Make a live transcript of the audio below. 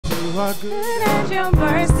you are good. And your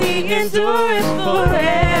mercy endures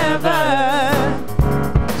forever.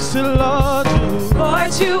 Say, Lord,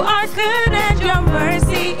 Lord, you are good and your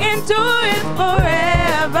mercy endures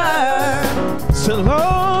forever. say,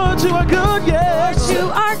 Lord, you are good, yes. Lord, you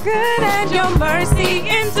are good and your mercy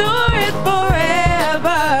endures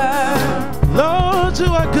forever. Lord, you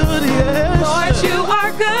are good, yes. Lord, you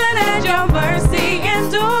are good and your mercy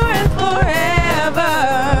endures forever.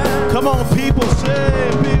 Come on, people, say,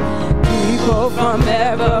 People from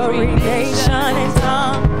every nation and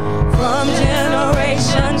tongue, from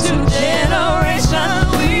generation to generation,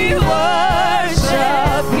 we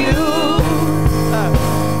worship you.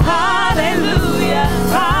 Hallelujah,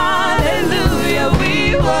 hallelujah,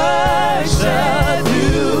 we worship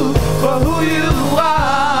you for who you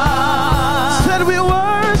are. said we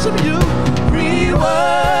worship you. We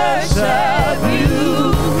worship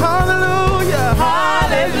you. Hallelujah.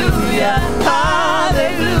 Hallelujah,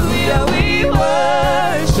 hallelujah, we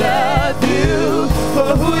worship you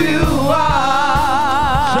for who you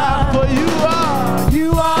are. Shout for you are. You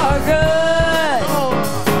are good.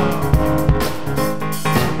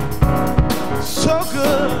 So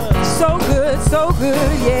good. So good, so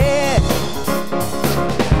good, yeah.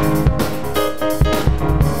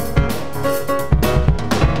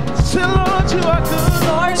 Say, Lord, you are good.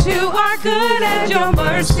 Lord, you are good and your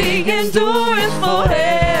mercy endures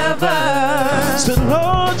forever. Say,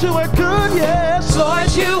 Lord, you are good, yes.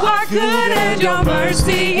 Lord, you are good and your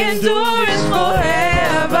mercy endures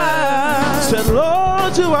forever. Said,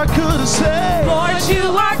 Lord, you are good. Say, Lord, you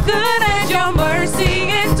are good and your mercy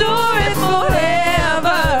endures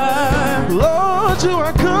forever. Lord, you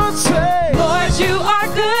are good. Say, Lord, you are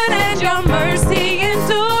good and your mercy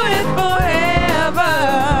endures forever.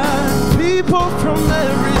 people from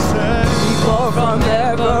every side. People from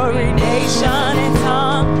every nation and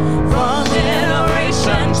tongue, from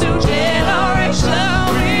generation to generation,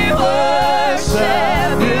 we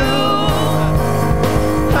worship you.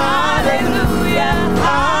 Hallelujah,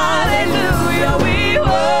 hallelujah, we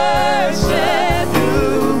worship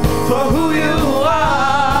you for who you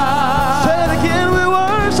are. Say it again, we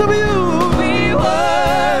worship you. We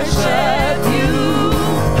worship you.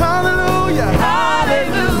 Hallelujah.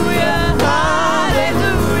 Hallelujah,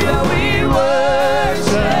 hallelujah, we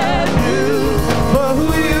worship you For who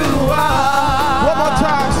you are. One more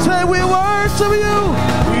time. Say, we worship you.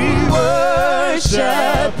 We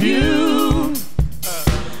worship you.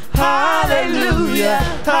 Hallelujah,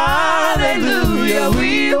 hallelujah,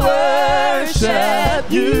 we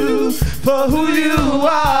worship you For who you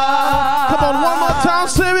are. Come on, one more time.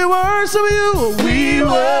 Say, we worship you. We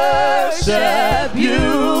worship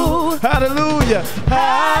you. Hallelujah.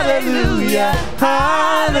 Hallelujah,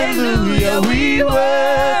 hallelujah, we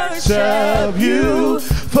worship you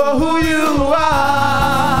For who you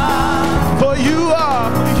are. For you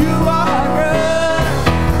are. You are. good.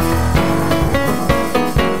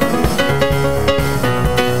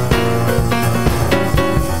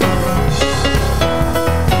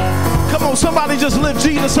 Come on, somebody just lift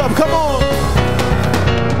Jesus up. Come on.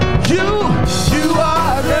 You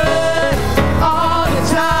are Good all the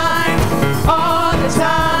time, all the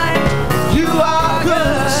time. You are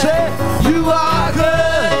good. Say, you are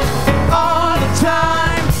good. All the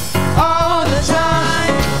time, all the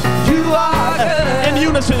time. You are good. in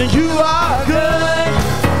unison. You are good.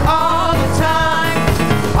 All the time,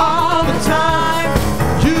 all the time.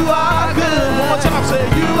 You are good. One more time. Say,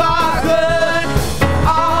 you are good.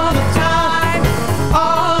 All the time,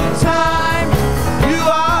 all the time. You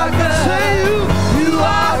are good. Say, you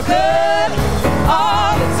are Good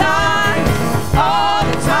all the time, all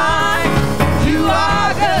the time. You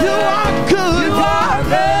are good. You are good. You are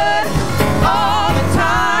good all the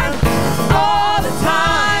time, all the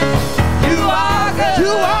time. You are good.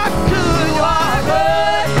 You are good. You are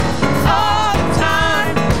good all the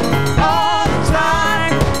time, all the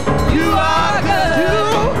time. You are good.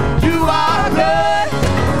 You are good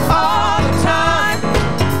all the time,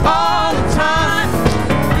 all the time.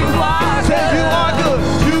 You are Say, you are good.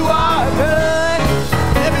 good. You are Good.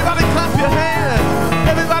 Everybody clap your hand.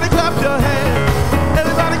 Everybody clap your hand.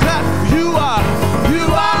 Everybody clap. You are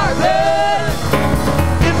good.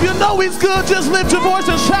 If you know he's good, just lift your voice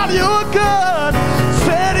and shout, you're good.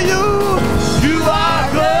 Say to you are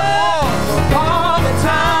good. All the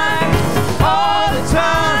time, all the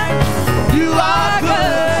time. You are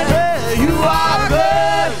good. Say, you are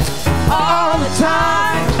good. All the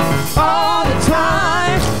time, all the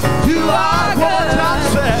time. You are good. One more time,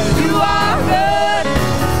 say, You are good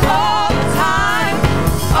all the time,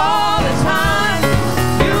 all the time.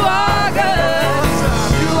 You are good.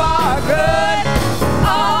 You are good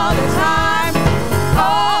all the time,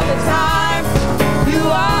 all the time.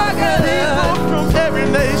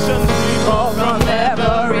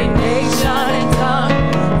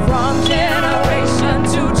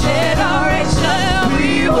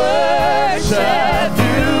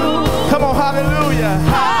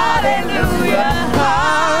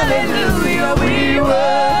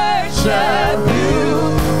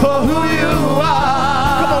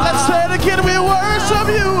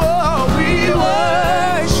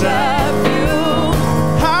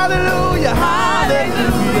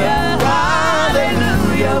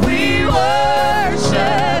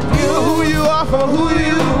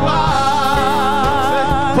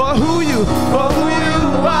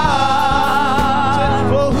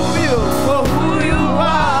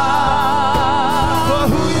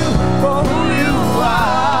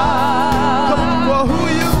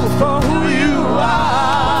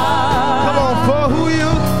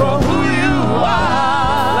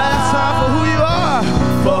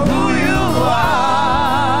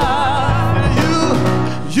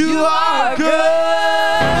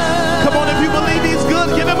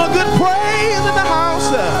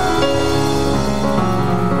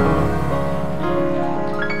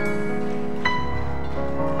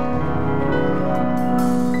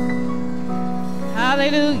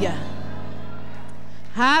 Hallelujah.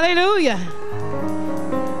 Hallelujah.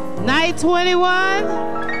 Night 21.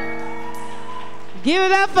 Give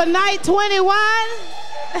it up for night 21.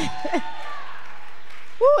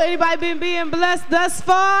 Woo, anybody been being blessed thus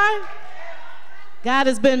far? God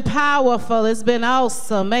has been powerful. It's been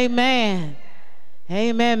awesome. Amen.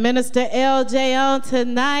 Amen. Minister LJ on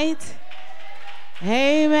tonight.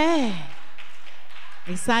 Amen.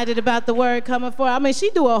 Excited about the word coming forth. I mean, she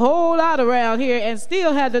do a whole lot around here and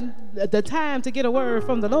still had the time to get a word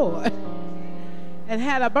from the Lord. And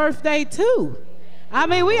had a birthday too. I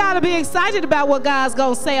mean, we ought to be excited about what God's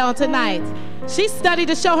going to say on tonight. She studied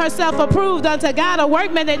to show herself approved unto God, a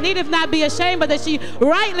workman that needeth not be ashamed, but that she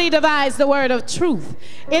rightly divides the word of truth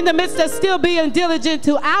in the midst of still being diligent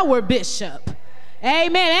to our bishop.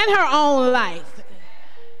 Amen. And her own life.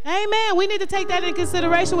 Amen. We need to take that in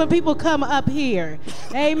consideration when people come up here.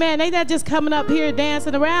 Amen. They're not just coming up here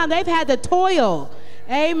dancing around. They've had to toil.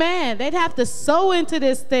 Amen. They'd have to sow into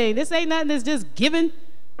this thing. This ain't nothing that's just given.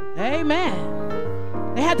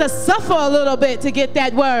 Amen. They had to suffer a little bit to get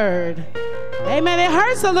that word. Amen. It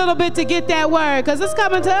hurts a little bit to get that word because it's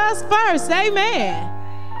coming to us first. Amen.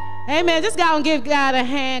 Amen. Just go and give God a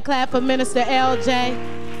hand clap for Minister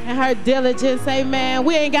LJ. And her diligence, amen.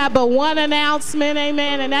 We ain't got but one announcement,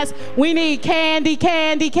 amen, and that's we need candy,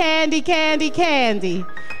 candy, candy, candy, candy.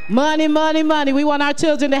 Money, money, money. We want our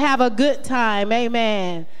children to have a good time,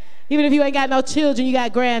 amen. Even if you ain't got no children, you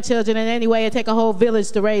got grandchildren, and anyway, it take a whole village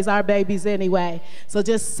to raise our babies anyway. So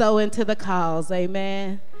just sow into the cause,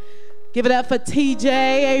 amen. Give it up for TJ,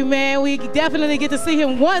 amen. We definitely get to see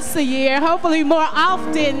him once a year, hopefully more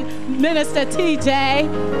often, Minister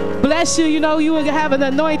TJ. Bless you. You know you will have an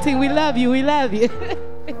anointing. We love you. We love you.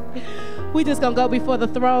 We just going to go before the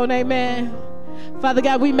throne, amen. Father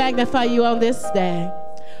God, we magnify you on this day.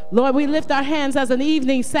 Lord, we lift our hands as an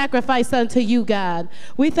evening sacrifice unto you, God.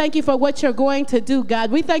 We thank you for what you're going to do,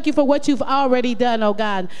 God. We thank you for what you've already done, oh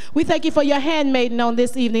God. We thank you for your handmaiden on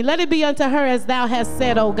this evening. Let it be unto her as thou hast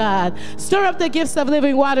said, oh God. Stir up the gifts of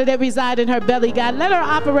living water that reside in her belly, God. Let her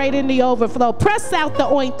operate in the overflow. Press out the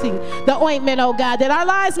ointment, oh God, that our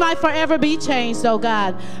lives might forever be changed, oh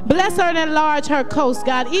God. Bless her and enlarge her coast,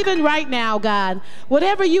 God, even right now, God.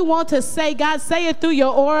 Whatever you want to say, God, say it through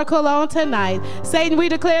your oracle on tonight. Satan, we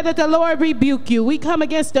declare that the Lord rebuke you. We come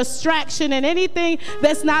against distraction and anything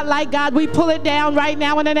that's not like God. We pull it down right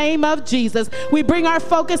now in the name of Jesus. We bring our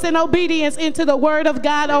focus and obedience into the word of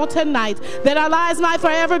God on tonight, that our lives might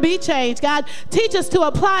forever be changed. God, teach us to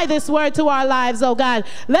apply this word to our lives, oh God.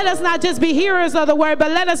 Let us not just be hearers of the word, but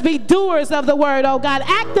let us be doers of the word, oh God.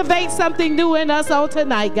 Activate something new in us on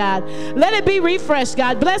tonight, God. Let it be refreshed,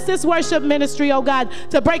 God. Bless this worship ministry, oh God,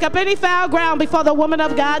 to break up any foul ground before the woman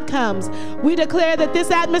of God comes. We declare that this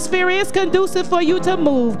atmosphere is conducive for you to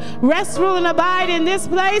move. Rest, rule, and abide in this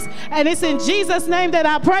place. And it's in Jesus' name that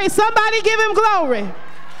I pray. Somebody give him glory.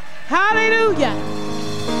 Hallelujah.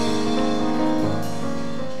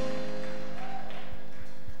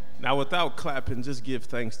 Now, without clapping, just give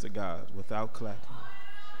thanks to God. Without clapping.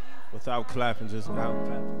 Without clapping, just without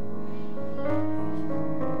clapping.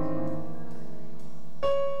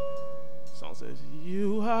 The song says,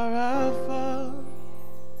 you are Alpha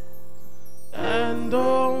and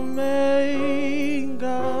Omega,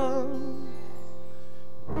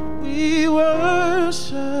 we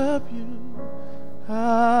worship you,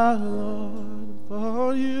 our Lord,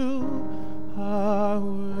 for you are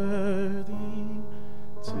worthy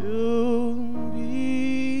to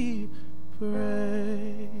be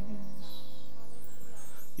praised.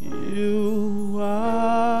 You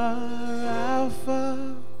are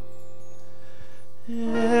Alpha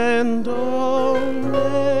and Omega,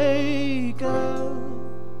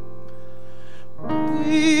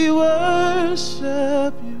 we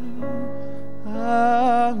worship you,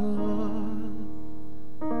 our Lord.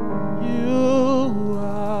 You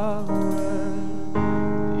are worthy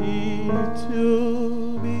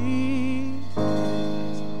to be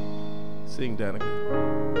praised. Sing, Danica.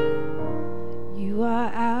 You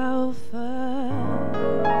are Alpha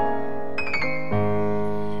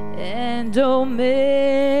and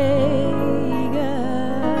Omega,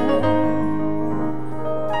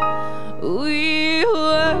 we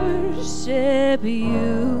worship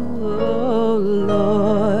you, oh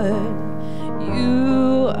Lord.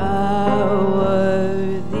 You are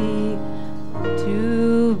worthy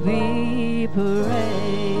to be praised.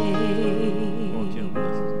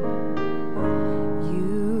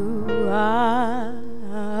 You are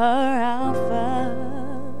Alpha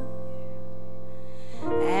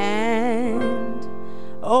and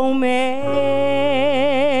Omega,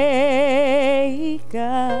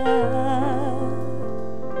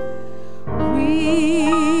 we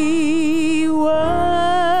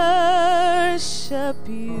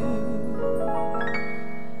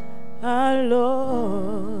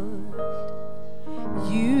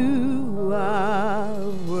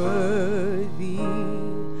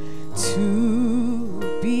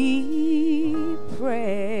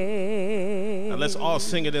Let's all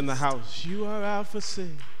sing it in the house. You are Alpha,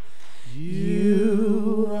 sing.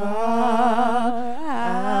 You are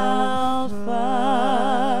Alpha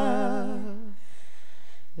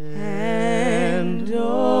and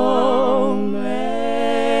Omega.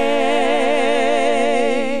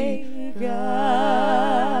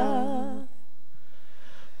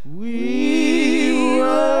 We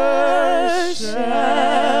worship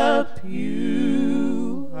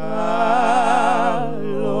you, our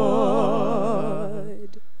Lord.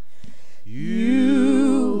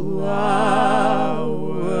 You are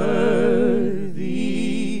worthy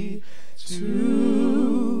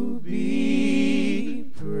to be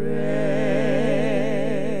praised.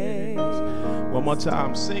 One more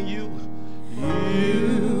time, sing you.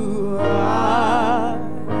 You are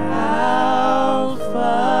Alpha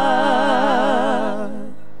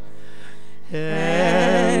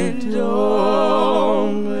and Omega.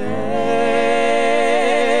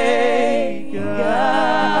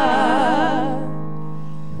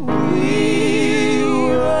 We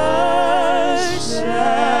worship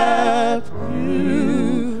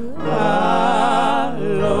you, our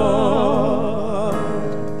Lord.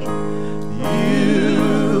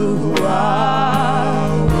 You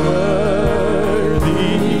are worthy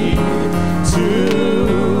to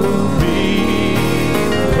be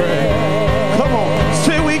praised. Come on,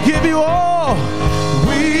 say we give you all.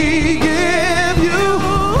 We give you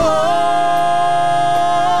all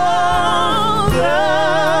the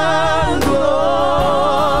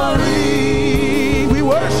glory. We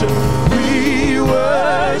worship you,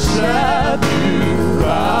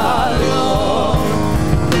 our Lord.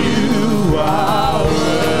 You are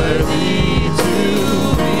worthy to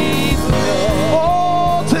be praised.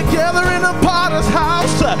 All together in the Potter's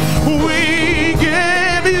house, we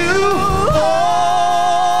give you all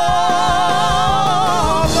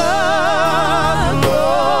the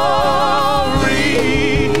glory.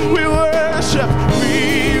 We worship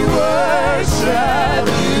you,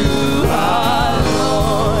 our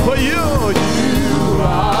Lord. For you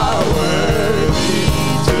are worthy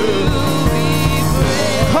to be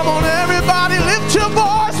praised. Come on, everybody, lift your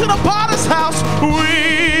voice in the Potter's house.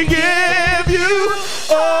 We give you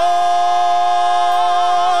all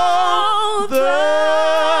the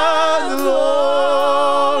glory.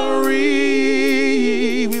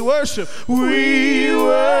 We worship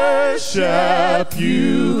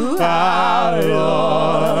you, our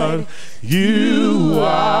Lord. You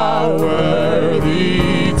are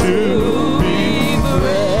worthy to be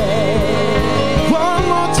praised. One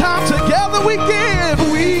more time, together we give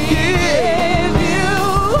you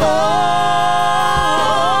all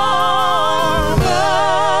the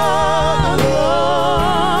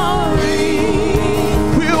glory.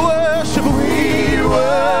 We worship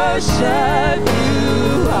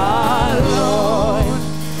you, our Lord.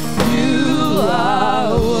 You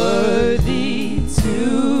are worthy to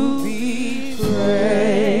be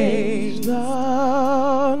praised.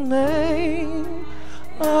 The name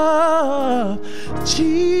of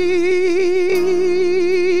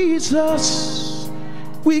Jesus.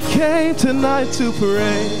 We came tonight to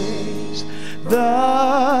praise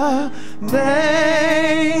the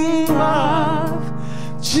name of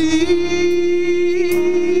Jesus.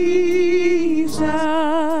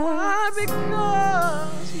 Why?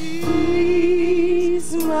 Because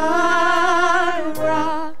He's my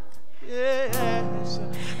rock. Yes.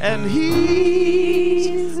 And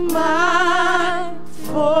He's my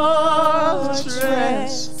fortress.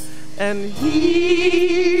 And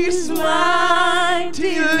He's my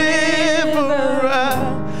deliverer.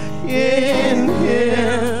 In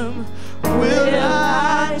Him will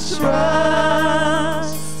I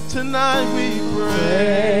trust. Tonight we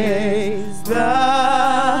praise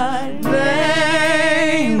the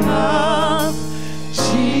name of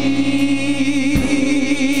Jesus.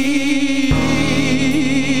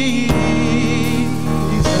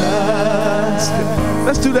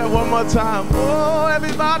 Let's do that one more time. Oh,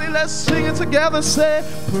 everybody, let's sing it together. Say,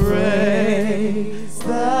 praise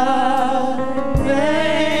the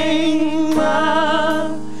name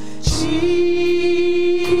of Jesus.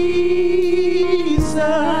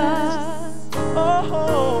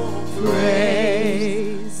 Oh,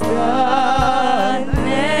 praise the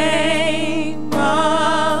name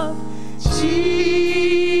of Jesus.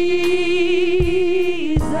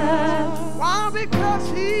 Why? Because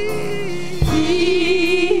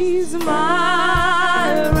He's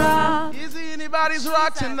my rock. Is He anybody's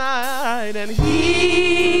rock tonight? And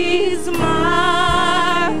He's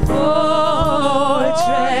my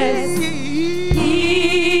fortress.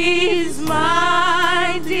 He's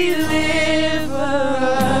my deliverer.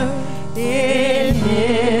 In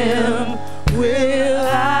Him will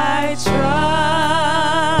I trust.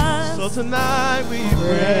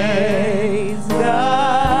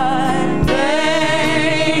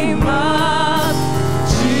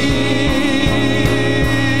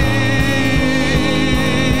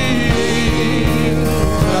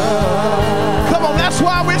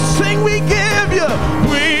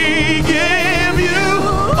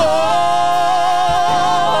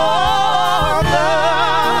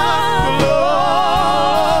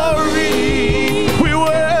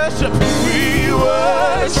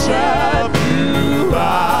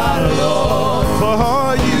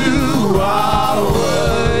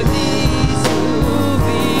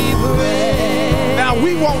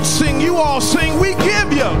 all sing, we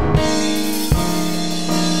give you.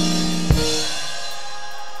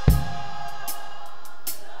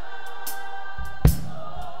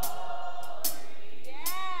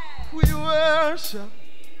 We worship.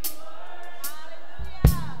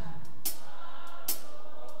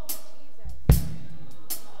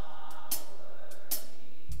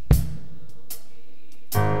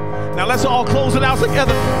 Now let's all close it out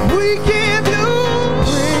together. We give you.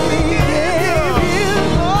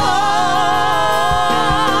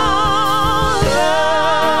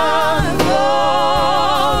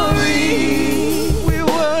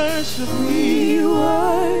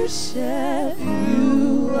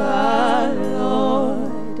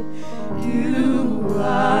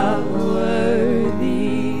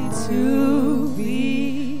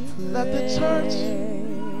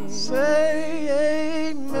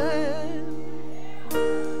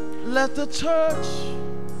 Let the church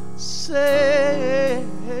say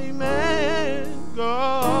amen.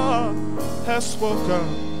 God has spoken.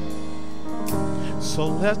 So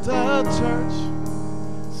let the church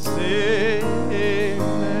say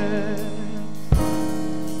amen.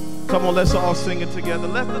 Come on, let's all sing it together.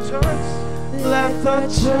 Let the church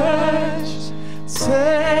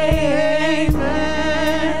say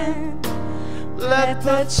amen. Let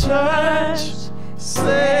the church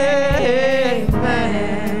say amen.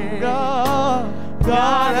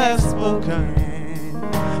 God has spoken,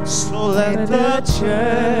 so let the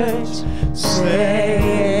church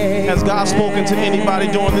say. Has God spoken to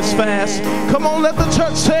anybody during this fast? Come on, let the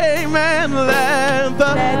church say amen. Let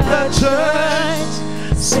the church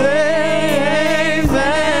say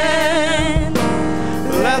amen.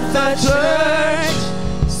 Let the church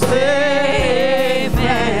say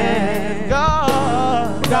amen.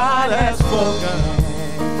 God has spoken,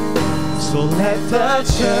 so let the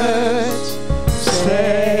church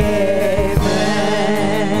say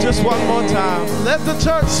amen. Just one more time. Let the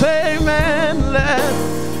church say amen.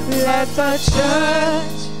 Let the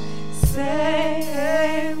church say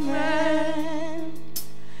amen.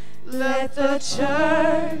 Let the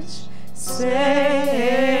church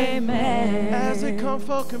say amen. As they come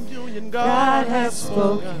for communion, God has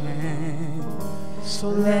spoken. So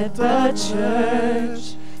let the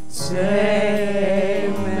church say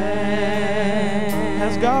amen.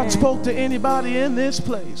 Has God spoke to anybody in this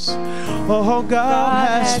place? Oh, God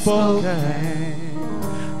has spoken.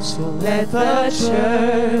 So let the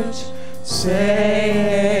church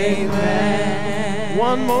say amen.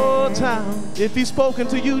 One more time. If he's spoken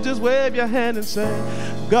to you, just wave your hand and say,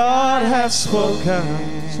 God has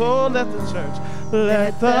spoken. So let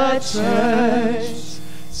the church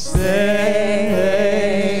say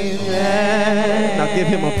amen. Now give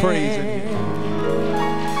him a praise in here.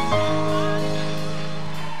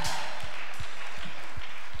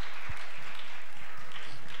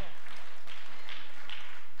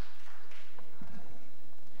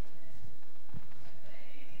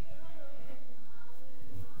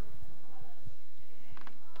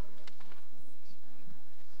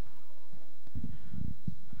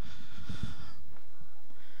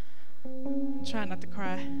 Try not to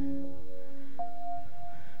cry.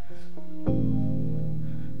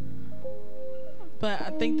 But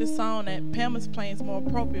I think the song that Pam is playing is more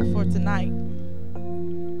appropriate for tonight,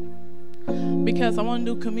 because I want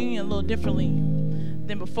to do communion a little differently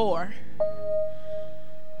than before.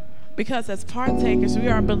 Because as partakers, we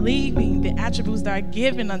are believing the attributes that are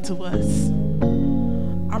given unto us.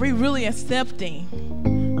 Are we really accepting,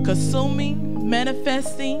 consuming,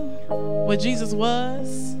 manifesting what Jesus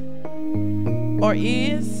was, or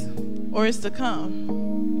is to come?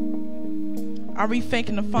 Are we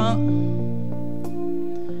faking the funk?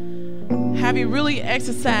 Have you really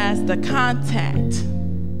exercised the contact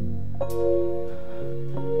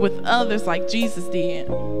with others like Jesus did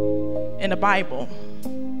in the Bible?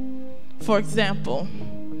 For example,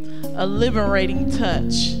 a liberating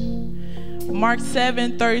touch. Mark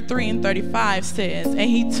 7:33 and 35 says, and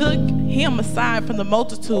he took him aside from the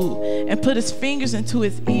multitude and put his fingers into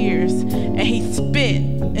his ears, and he spit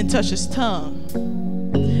and touched his tongue.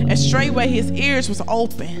 And straightway his ears was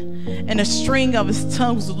open, and the string of his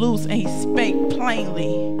tongue was loose, and he spake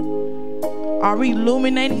plainly. Are we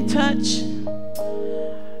illuminating touch?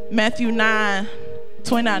 Matthew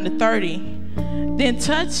 9:29 to 30. Then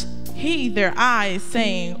touched he their eyes,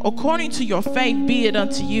 saying, according to your faith be it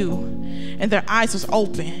unto you. And their eyes was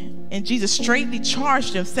open. And Jesus straightly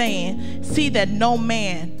charged them, saying, see that no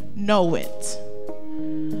man know it.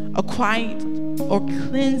 A quiet or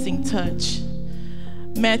cleansing touch.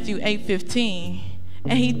 Matthew 8:15.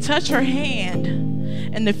 And he touched her hand,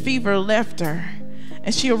 and the fever left her,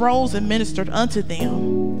 and she arose and ministered unto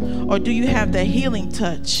them. Or do you have that healing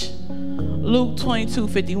touch? Luke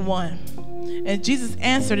 22:51. And Jesus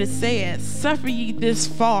answered and said, suffer ye this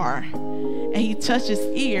far. And he touched his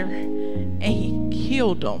ear and he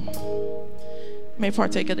healed him. You may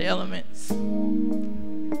partake of the elements.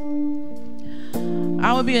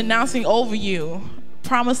 I will be announcing over you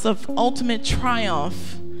promise of ultimate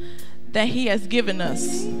triumph that he has given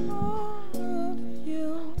us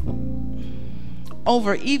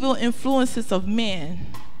over evil influences of men.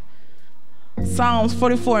 Psalms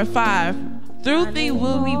 44:5. Through thee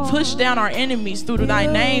will we push down our enemies. Through thy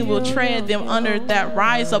name we'll tread them under that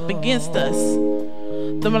rise up against us.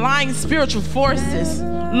 The malign spiritual forces.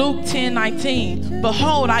 Luke 10:19.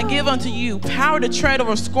 Behold, I give unto you power to tread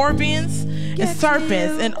over scorpions and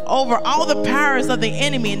serpents and over all the powers of the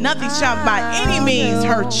enemy, and nothing shall by any means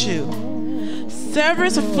hurt you.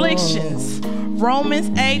 Severous afflictions. Romans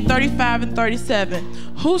 8:35 and 37.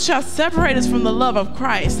 Who shall separate us from the love of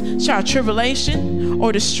Christ? Shall tribulation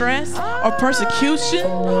or distress or persecution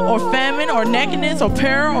or famine or nakedness or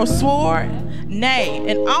peril or sword? Nay,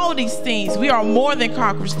 in all these things we are more than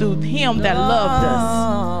conquerors through him that loved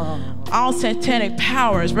us. All satanic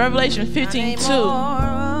powers. Revelation 15:2.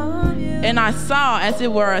 And I saw as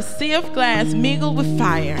it were a sea of glass mingled with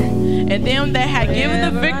fire, and them that had given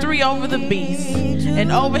the victory over the beast,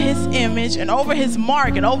 and over his image, and over his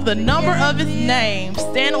mark, and over the number of his name,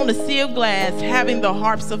 stand on the sea of glass, having the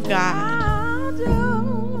harps of God.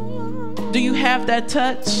 Do you have that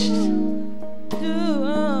touch?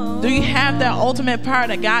 Do you have that ultimate power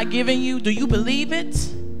that God given you? Do you believe it?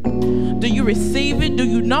 Do you receive it? Do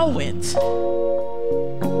you know it?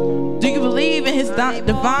 Do you believe in his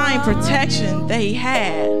divine protection that he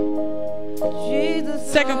had?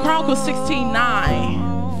 2 Chronicles 16:9.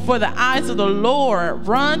 For the eyes of the Lord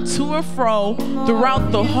run to and fro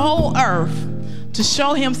throughout the whole earth to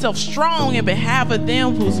show himself strong in behalf of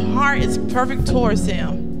them whose heart is perfect towards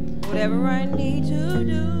him. Whatever I need to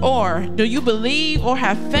do. Or do you believe or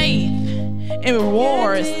have faith in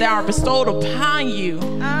rewards that are bestowed upon you?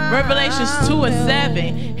 Revelations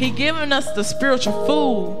 2:7. He given us the spiritual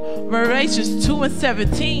food. Revelations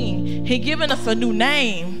 2:17. He given us a new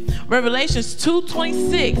name. Revelations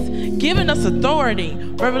 2:26. Giving us authority.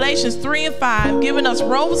 Revelations 3:5. Giving us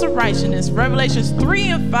robes of righteousness. Revelations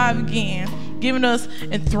 3:5 again. Giving us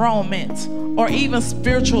enthronement or even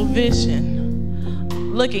spiritual vision.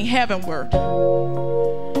 Looking heavenward.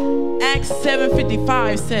 Acts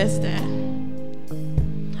 7:55 says that.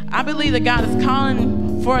 I believe that God is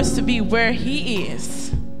calling for us to be where he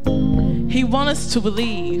is. He wants us to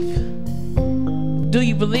believe. Do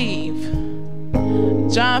you believe?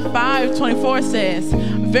 John 5:24 says,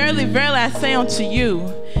 Verily, verily, I say unto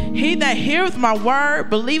you, he that heareth my word,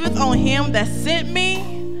 believeth on him that sent me,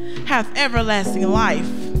 hath everlasting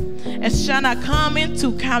life, and shall not come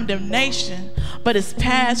into condemnation, but is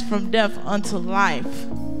passed from death unto life.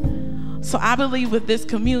 So I believe with this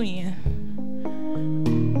communion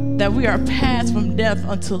that we are passed from death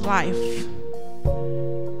unto life.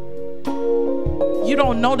 You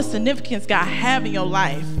don't know the significance God have in your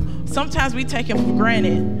life. Sometimes we take him for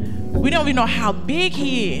granted. We don't even know how big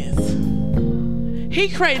he is. He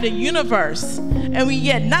created a universe, and we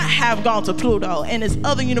yet not have gone to Pluto and there's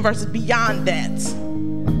other universes beyond that.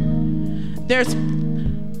 There's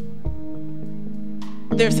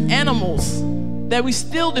animals that we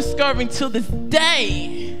still discovering till this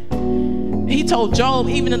day. He told Job,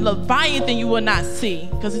 even the Leviathan you will not see,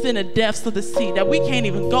 because it's in the depths of the sea that we can't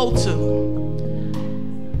even go to.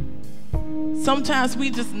 Sometimes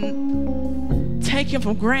we just take him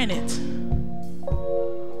for granted.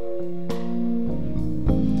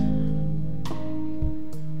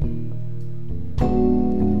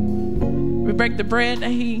 We break the bread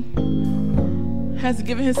that he has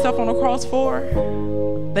given himself on the cross for,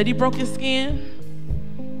 that he broke his skin,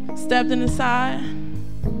 stabbed in the side.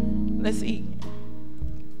 Let's eat.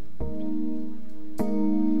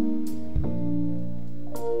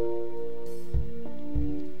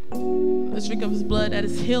 Let's drink of his blood that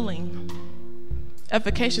is healing,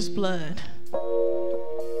 efficacious blood.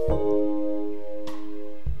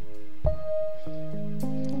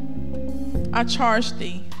 I charge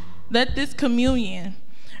thee, let this communion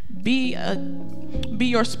be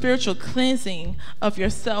your spiritual cleansing of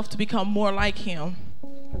yourself to become more like him.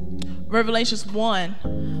 Revelations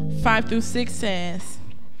 1:5-6 says,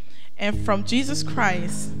 and from Jesus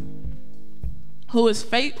Christ, who is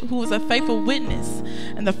a faithful witness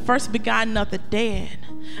and the first begotten of the dead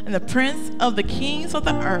and the prince of the kings of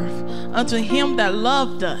the earth, unto him that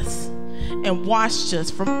loved us and washed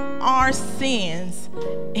us from our sins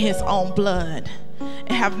in his own blood,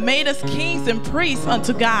 and have made us kings and priests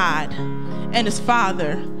unto God and his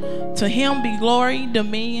Father. To him be glory,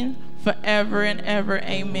 dominion, forever and ever.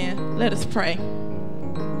 Amen. Let us pray.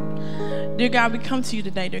 Dear God, we come to you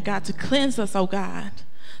today, dear God, to cleanse us, oh God.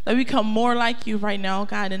 That we become more like you right now, oh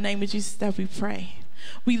God, in the name of Jesus that we pray.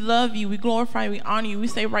 We love you, we glorify you, we honor you. We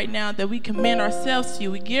say right now that we commend ourselves to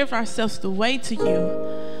you. We give ourselves away to you.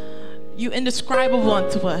 You indescribable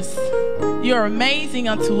unto us. You're amazing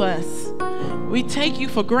unto us. We take you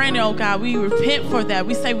for granted, oh God. We repent for that.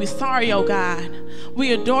 We say we're sorry, oh God.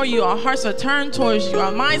 We adore you. Our hearts are turned towards you.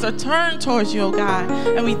 Our minds are turned towards you, oh God.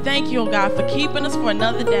 And we thank you, oh God, for keeping us for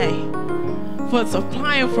another day, for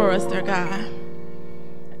supplying for us, dear God.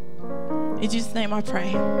 In Jesus' name I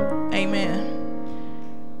pray. Amen.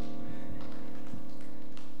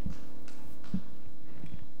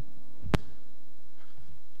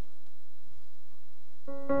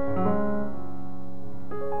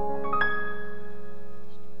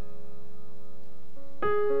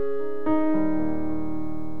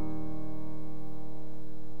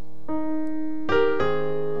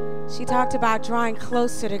 She talked about drawing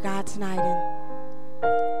closer to God tonight and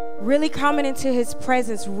really coming into his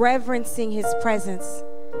presence, reverencing his presence,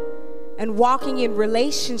 and walking in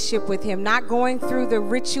relationship with him, not going through the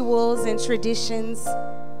rituals and traditions,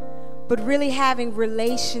 but really having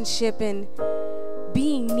relationship and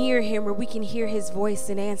being near him where we can hear his voice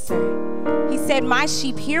and answer. He said, my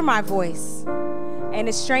sheep hear my voice, and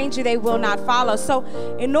a stranger they will not follow. So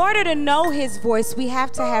in order to know his voice, we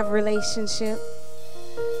have to have relationship.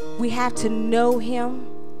 We have to know him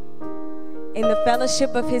in the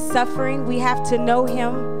fellowship of his suffering. We have to know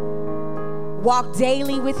him, walk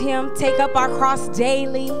daily with him, take up our cross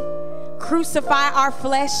daily, crucify our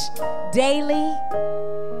flesh daily.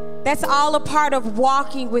 That's all a part of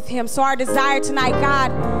walking with him. So our desire tonight,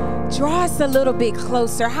 God, draw us a little bit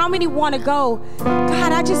closer. How many want to go,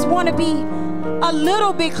 God, I just want to be a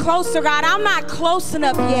little bit closer, God. I'm not close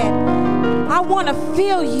enough yet. I want to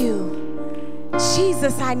feel you.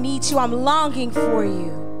 Jesus, I need you. I'm longing for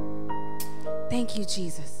you. Thank you,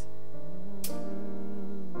 Jesus.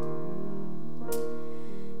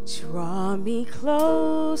 Draw me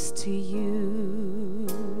close to you.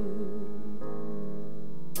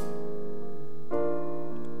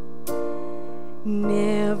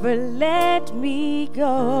 Never let me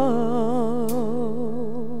go.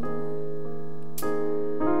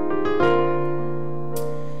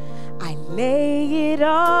 I lay it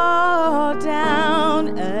all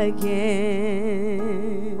down again,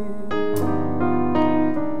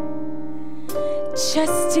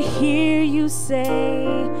 just to hear you say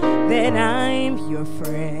that I'm your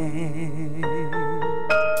friend.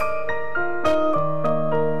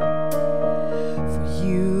 For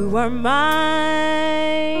you are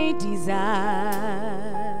my desire.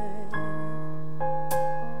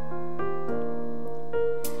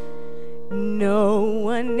 No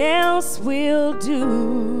one else will do.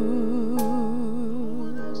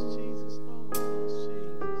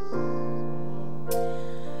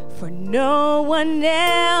 For no one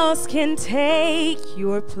else can take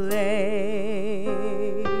your place.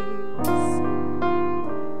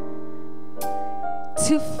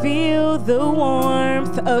 To feel the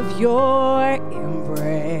warmth of your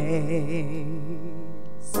embrace.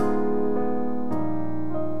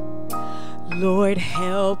 Lord,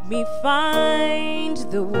 help me find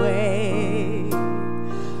the way.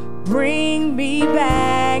 Bring me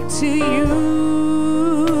back to you.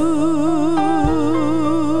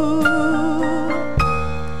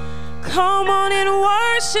 Come on and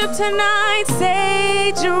worship tonight.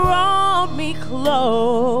 Say, draw me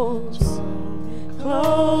close,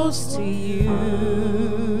 close to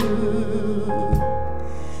you.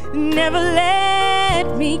 Never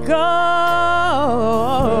let me go.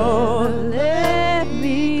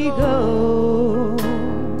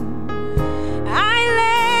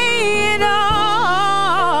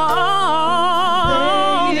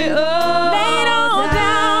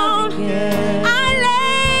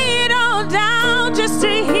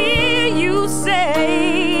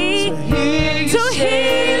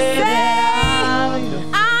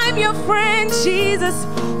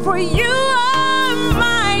 For you are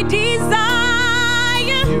my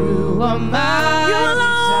desire. You are my You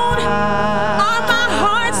alone desire. Are my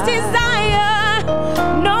heart's desire.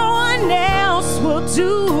 No one else will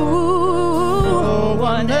do. No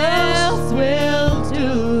one else will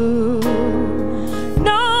do.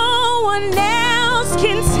 No one else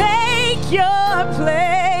can take your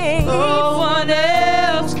place. No one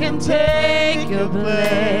else can take your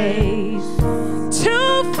place.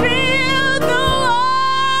 To feel the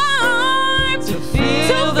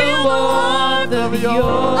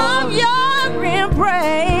of your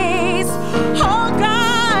embrace. Oh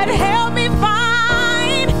God, help me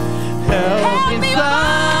find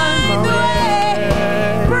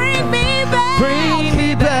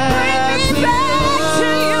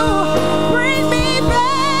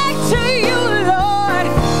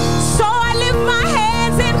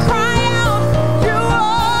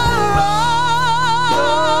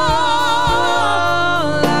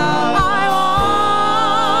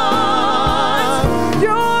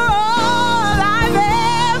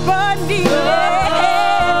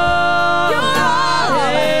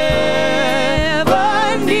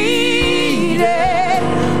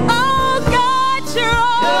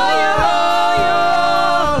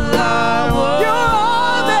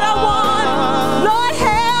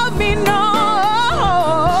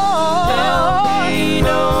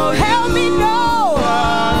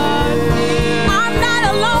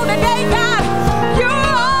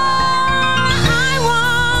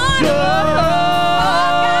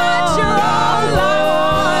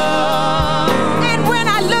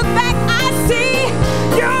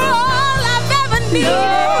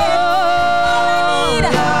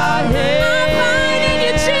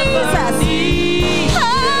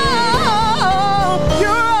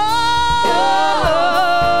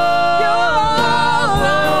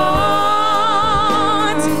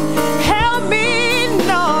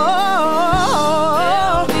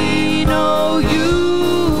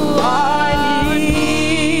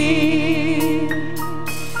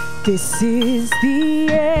This is the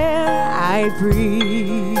air I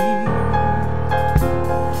breathe.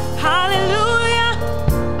 Hallelujah.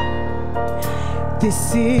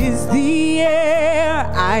 This is the air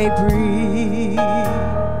I breathe.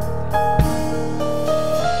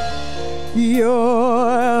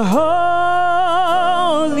 Your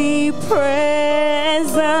holy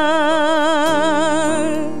presence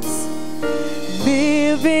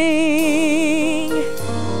living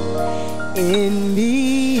in me.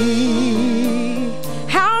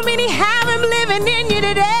 How many have him living in you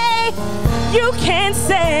today? You can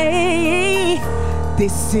say,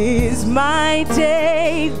 this is my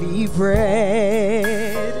daily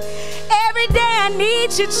bread. Every day I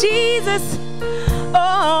need you, Jesus.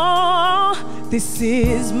 Oh, this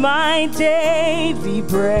is my daily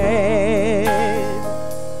bread.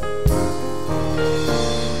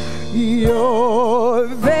 Your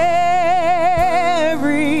very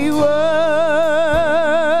word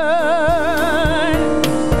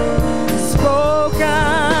spoken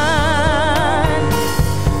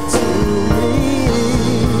to me.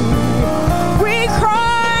 We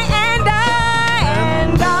cry and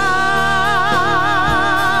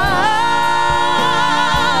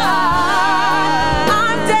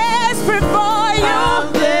I'm desperate for you.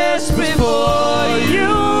 I'm desperate for you.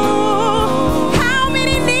 How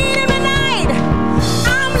many need him tonight?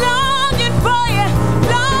 I'm longing for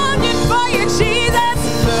you, Jesus.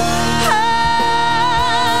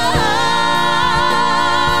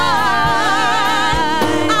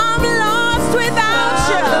 I'm lost without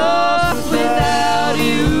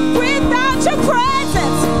you. Without your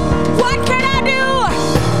presence, what can I do?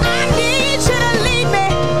 I need you to lead me.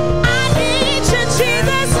 I need you,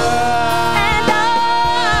 Jesus. And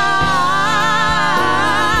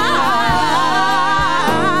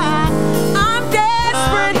I'm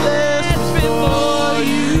desperate for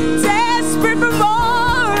you. Desperate for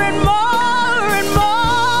more and more and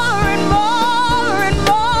more and more and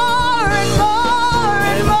more and more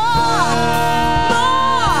and more.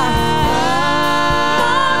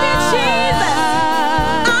 More than Jesus.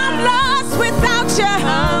 I'm lost without you.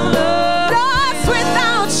 Lost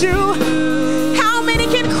without you. How many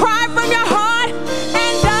can cry from your heart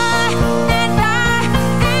and die and die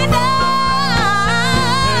and die?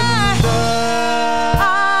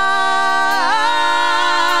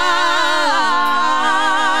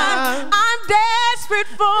 I'm desperate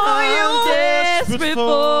for you. Desperate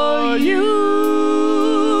for you.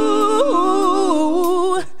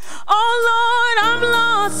 Oh Lord, I'm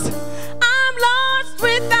lost. I'm lost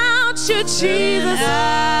without you, Jesus.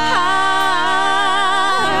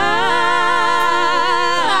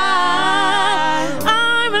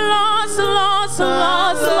 I'm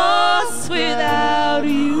lost without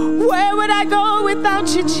you. Where would I go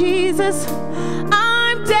without you, Jesus?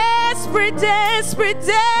 I'm desperate, desperate,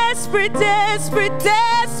 desperate, desperate,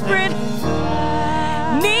 desperate.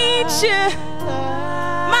 Need you.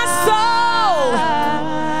 My soul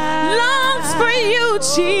longs for you,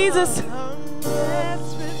 Jesus.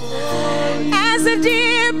 As a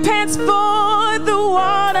deer pants for the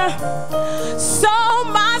water, so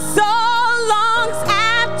my soul longs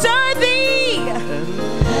after thee.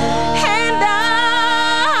 And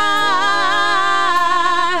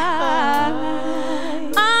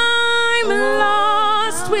I'm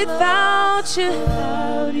lost without you.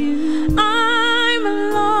 I'm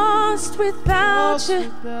lost without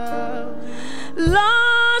you.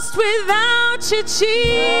 Lost without you,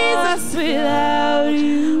 Jesus. Without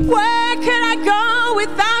you. Where could I go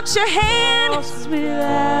without your hand? Lost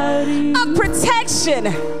without you. Of protection,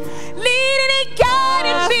 leading and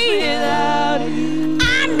guiding me. Without you.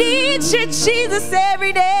 I need you, Jesus,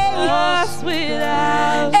 every day. Lost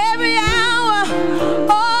without every hour.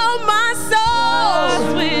 Oh, my soul.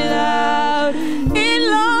 Lost without it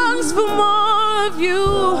longs for more of you.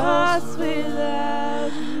 Lost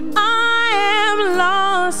without I am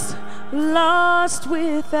lost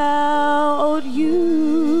without you.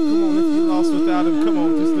 Come on, if you're lost without him, come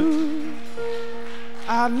on, just lift.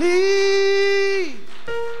 I need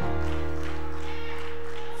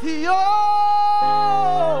thee,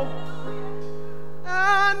 oh,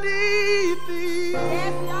 I need thee.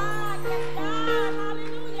 Yes, God,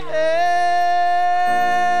 hallelujah.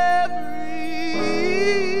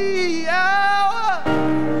 Every hour,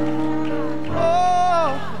 oh,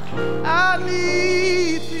 I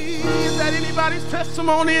need thee. Is that anybody's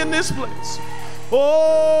testimony in this place?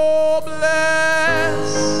 Oh,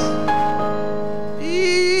 bless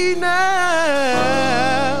ye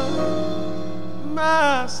now,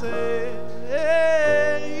 my Savior.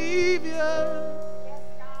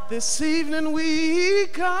 This evening we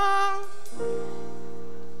come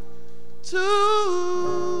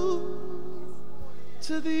to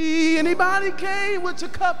to thee. Anybody came with your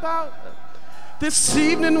cup out? This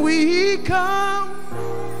evening we come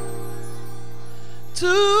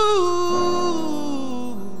to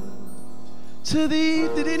thee.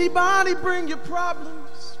 Did anybody bring your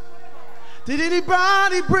problems? Did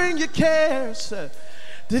anybody bring your cares?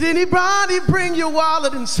 Did anybody bring your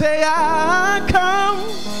wallet and say, I come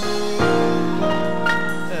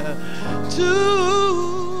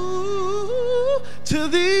to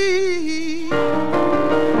thee?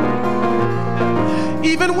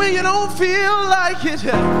 Even when you don't feel like it,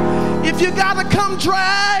 if you gotta come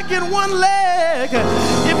dragging one leg,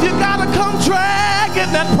 if you gotta come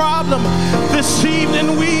dragging that problem, this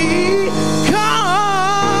evening we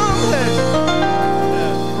come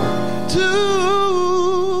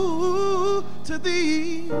to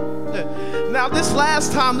thee. Now this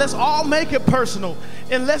last time, let's all make it personal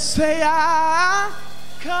and let's say, I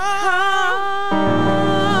come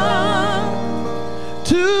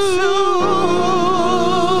to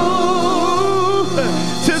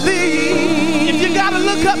thee. If you gotta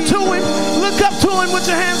look up to him with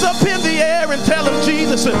your hands up in the air and tell him,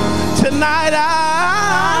 Jesus, tonight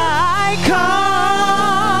I come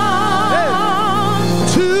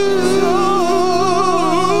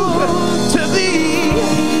to thee.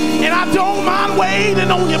 And I don't mind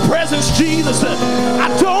waiting on your presence, Jesus. I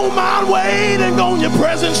don't mind waiting on your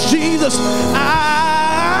presence, Jesus.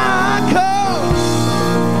 I come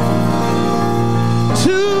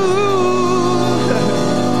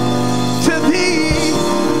to thee.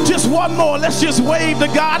 Just one more. Let's just wave to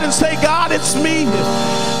God and say, God, it's me.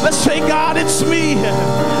 Let's say, God, it's me.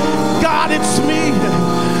 God, it's me.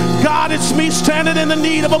 God, it's me standing in the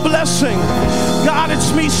need of a blessing. God,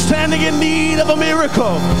 it's me standing in need of a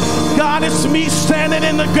miracle. God, it's me standing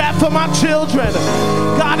in the gap for my children.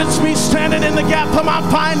 God, it's me standing in the gap for my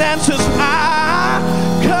finances. I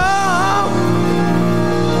come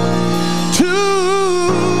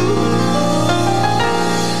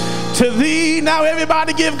to thee. Now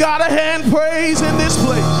everybody give God a hand praise in this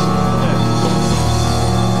place.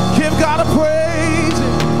 Give God a praise.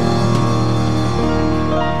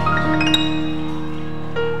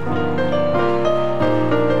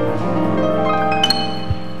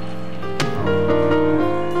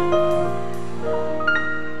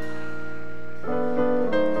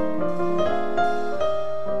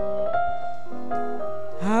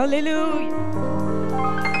 Hallelujah.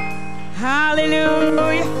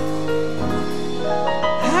 Hallelujah.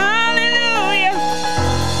 Hallelujah.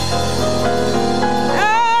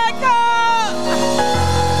 I come.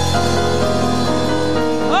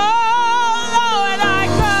 Oh Lord, I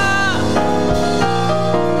come.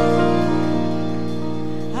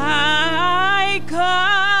 I come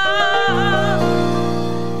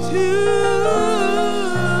to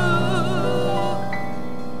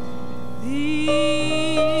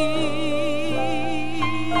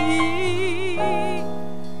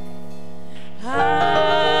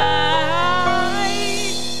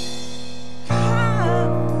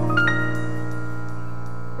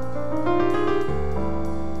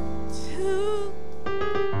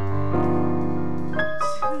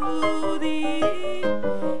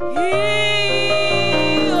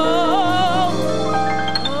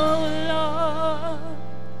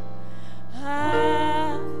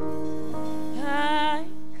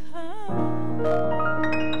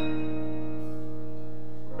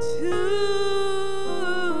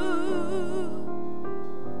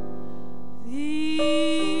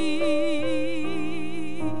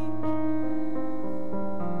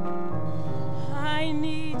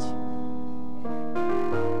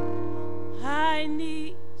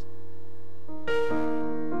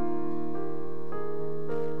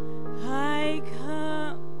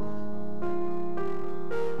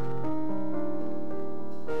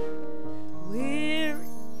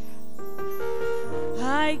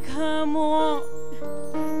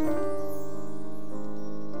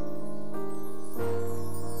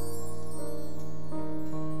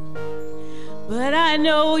but I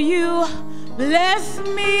know you bless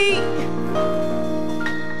me.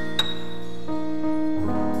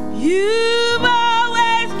 You've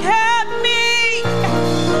always kept me.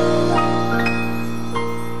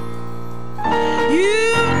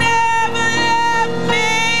 You've never left me.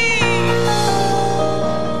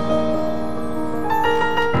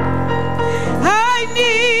 I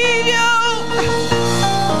need you.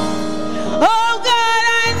 Oh God,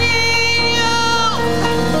 I need you.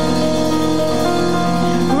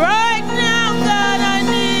 Right now, God, I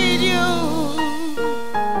need you.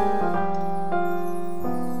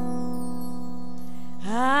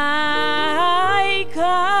 I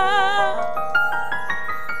come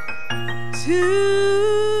to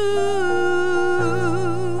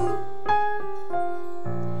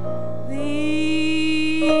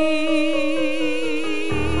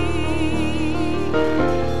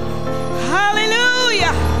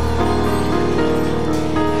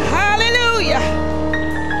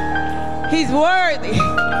He's worthy.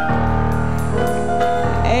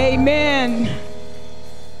 Amen.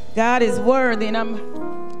 God is worthy, and I'm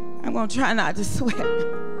going to try not to sweat.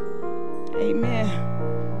 Amen.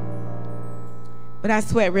 But I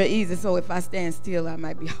sweat real easy, so if I stand still, I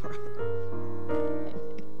might be all right.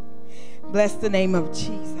 Bless the name of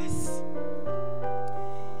Jesus.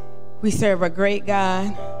 We serve a great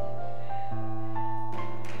God.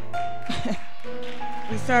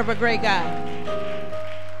 We serve a great God.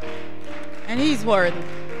 And He's worthy.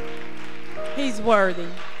 He's worthy.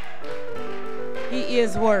 He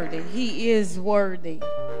is worthy. He is worthy.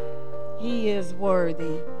 He is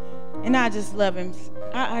worthy. And I just love Him.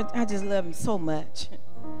 I just love Him so much.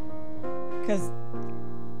 Because,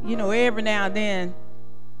 you know, every now and then,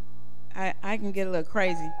 I can get a little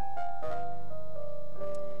crazy.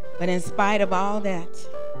 But in spite of all that,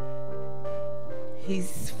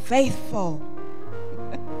 He's faithful.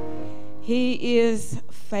 He is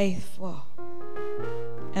faithful.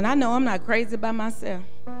 And I know I'm not crazy by myself.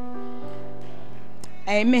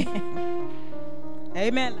 Amen.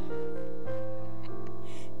 Amen.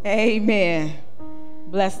 Amen.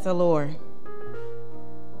 Bless the Lord.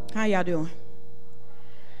 How y'all doing?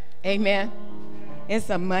 Amen. It's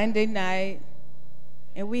a Monday night,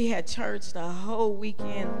 and we had church the whole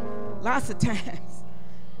weekend, lots of times.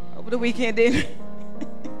 Over the weekend, didn't we?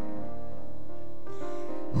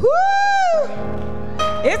 Woo!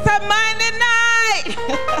 It's a Monday night.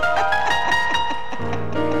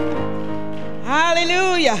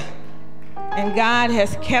 Hallelujah. And God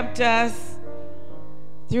has kept us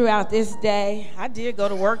throughout this day. I did go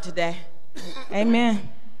to work today. Amen.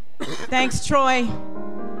 Thanks, Troy.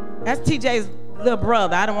 That's TJ's little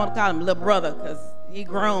brother. I don't want to call him little brother because he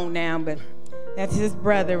grown now, but that's his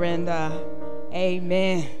brother. And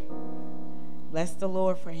amen. Bless the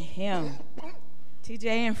Lord for him. TJ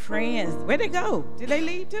and friends. Where'd they go? Did they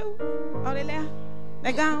leave too? Oh, they left?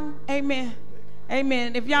 They gone? Amen.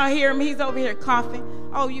 Amen. If y'all hear him, he's over here coughing.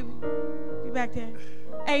 Oh, you back there?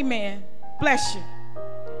 Amen. Bless you.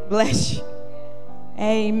 Bless you.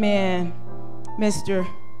 Amen. Mr.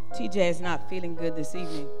 TJ is not feeling good this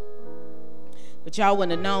evening. But y'all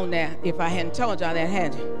wouldn't have known that if I hadn't told y'all that,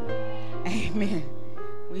 had you? Amen.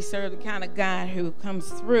 We serve the kind of God who comes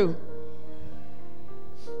through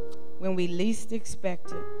when we least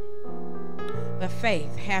expect it. But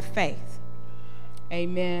faith, have faith.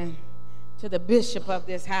 Amen. To the bishop of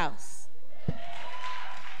this house.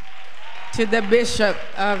 To the bishop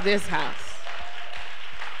of this house.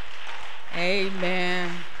 Amen.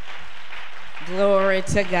 Glory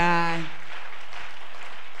to God.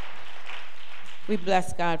 We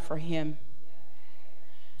bless God for him.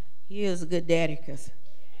 He is a good daddy because,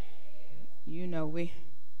 you know, we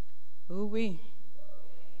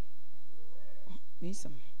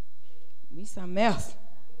something else.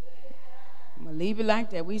 I'm going to leave it like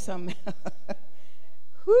that. We something else.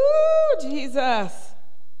 Whoo, Jesus.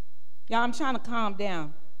 Y'all, I'm trying to calm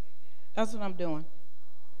down. That's what I'm doing.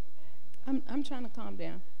 I'm trying to calm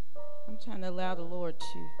down. I'm trying to allow the Lord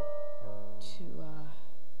to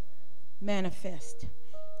manifest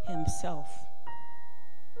himself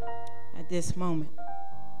at this moment.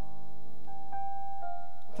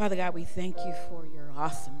 Father God, we thank you for your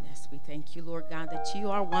awesomeness. We thank you, Lord God, that you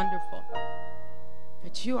are wonderful,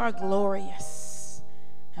 that you are glorious,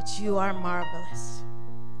 that you are marvelous.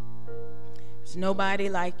 There's nobody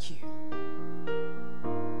like you.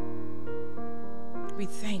 We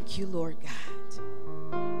thank you, Lord God,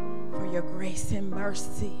 for your grace and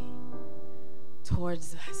mercy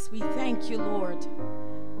towards us. We thank you, Lord,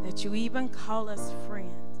 that you even call us friend.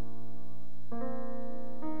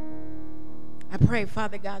 I pray,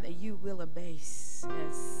 Father God, that you will abase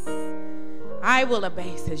as I will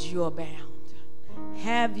abase as you abound.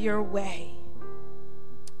 Have your way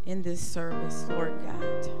in this service, Lord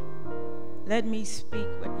God. Let me speak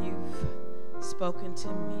what you've spoken to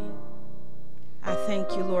me. I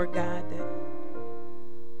thank you, Lord God, that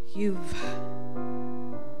you've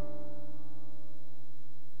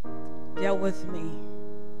dealt with me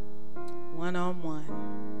one-on-one.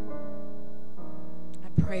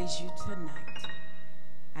 I praise you tonight.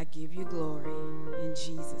 I give you glory in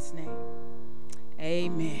Jesus' name.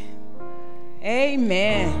 Amen.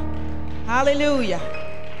 Amen. Hallelujah.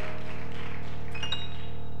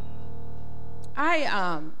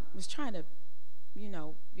 I was trying to, you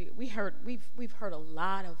know, we've heard a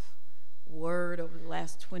lot of word over the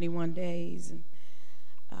last 21 days, and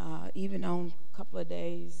even on a couple of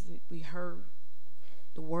days we heard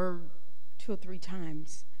the word 2 or 3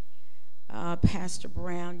 times. Pastor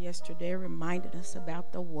Brown yesterday reminded us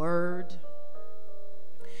about the word.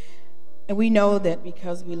 And we know that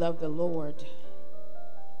because we love the Lord,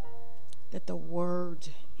 that the word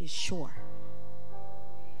is sure.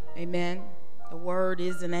 Amen. The word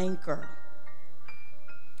is an anchor.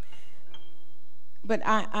 But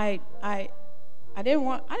I didn't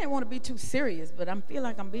want to be too serious, but I feel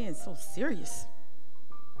like I'm being so serious.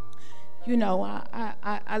 You know,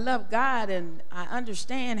 I love God, and I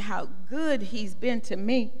understand how good he's been to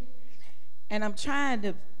me. And I'm trying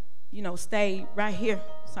to, you know, stay right here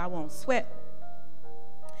so I won't sweat.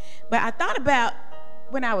 But I thought about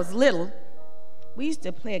when I was little, we used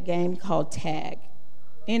to play a game called tag.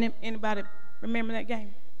 Anybody remember that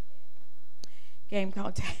game? Game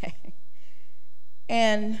called tag.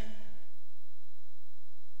 And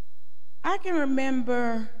I can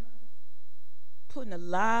remember putting a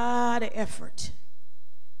lot of effort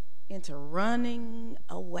into running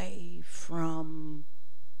away from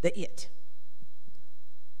the it.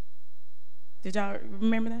 Did y'all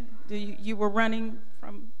remember that? You were running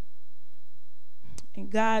from, and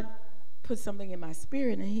God put something in my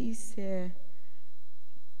spirit, and he said,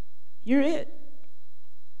 "You're it."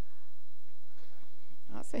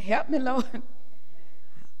 I said, "Help me, Lord.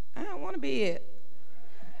 I don't want to be it."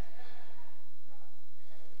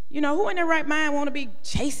 You know, who in their right mind want to be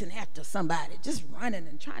chasing after somebody, just running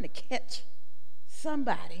and trying to catch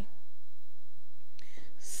somebody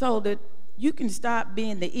so that you can stop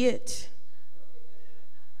being the it?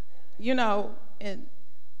 You know, and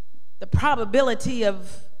the probability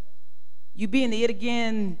of you being the it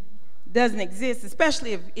again doesn't exist,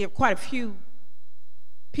 especially if quite a few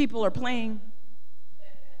people are playing.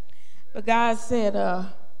 But God said,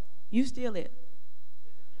 you still it.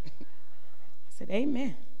 I said,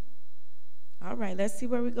 amen. All right, let's see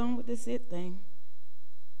where we're going with this it thing.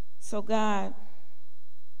 So God,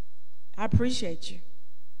 I appreciate you.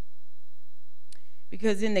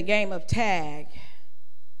 Because in the game of tag,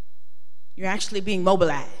 you're actually being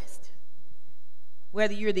mobilized.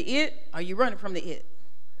 Whether you're the it or you're running from the it,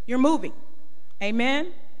 you're moving.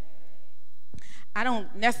 Amen? I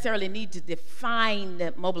don't necessarily need to define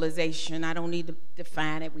that mobilization. I don't need to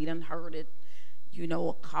define it. We done heard it, you know,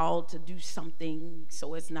 a call to do something.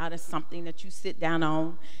 So it's not something that you sit down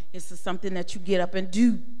on. It's something that you get up and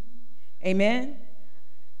do. Amen?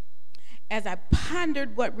 As I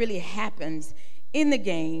pondered what really happens in the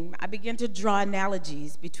game, I began to draw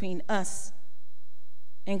analogies between us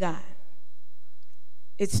and God.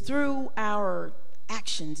 It's through our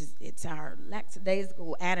actions. It's our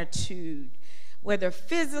lackadaisical attitude. Whether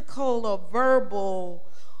physical or verbal,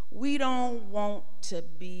 we don't want to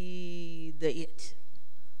be the it.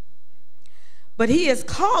 But he has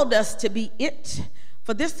called us to be it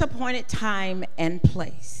for this appointed time and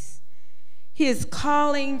place. He is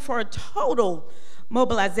calling for a total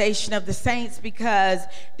mobilization of the saints because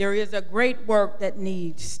there is a great work that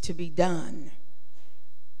needs to be done.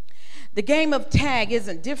 The game of tag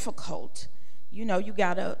isn't difficult. You know, you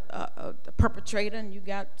got a perpetrator and you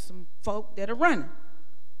got some folk that are running.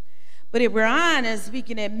 But if we're honest, we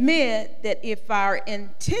can admit that if our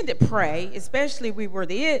intended prey, especially if we were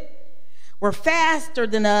the it, were faster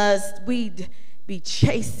than us, we'd be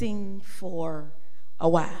chasing for a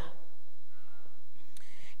while.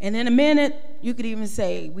 And in a minute, you could even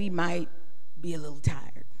say we might be a little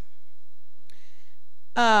tired.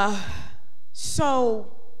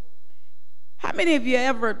 So how many of you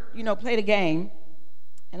ever, you know, played a game,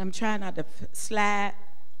 and I'm trying not to slide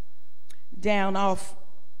down off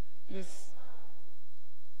this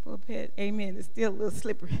pulpit, amen, it's still a little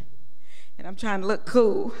slippery, and I'm trying to look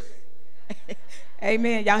cool.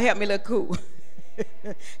 Amen, y'all help me look cool.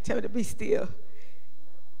 Tell me to be still.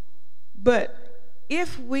 But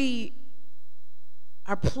if we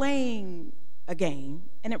are playing a game,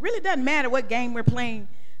 and it really doesn't matter what game we're playing,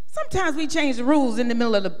 sometimes we change the rules in the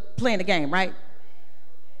middle of playing the game, right?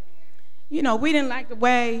 You know, we didn't like the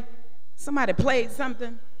way somebody played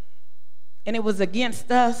something, and it was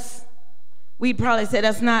against us. We'd probably say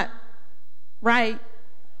that's not right.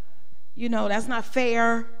 You know, that's not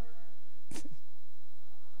fair.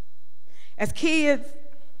 As kids,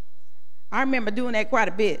 I remember doing that quite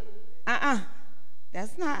a bit.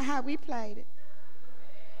 That's not how we played it.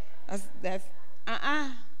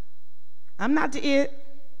 I'm not the it.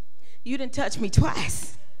 You didn't touch me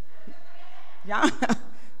twice. Y'all know,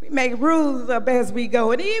 we make rules up as we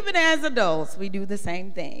go. And even as adults, we do the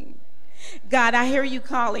same thing. God, I hear you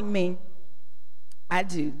calling me. I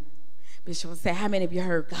do. Bishop will say, how many of you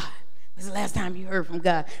heard God? When's the last time you heard from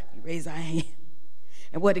God? We raise our hand.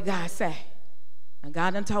 And what did God say? And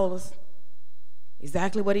God done told us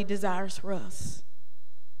exactly what he desires for us.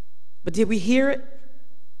 But did we hear it?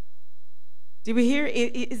 Did we hear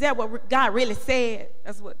it? Is that what God really said?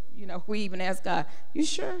 That's what, you know, we even ask God, you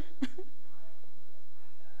sure?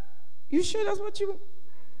 You sure that's what you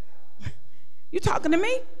talking to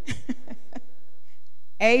me?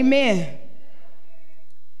 Amen.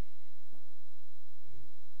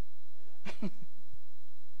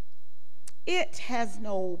 It has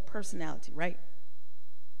no personality, right?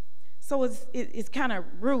 So it's kind of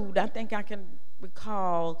rude. I think I can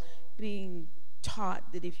recall being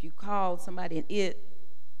taught that if you call somebody an it,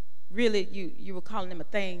 really you were calling them a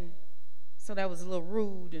thing. So that was a little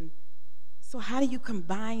rude. And so how do you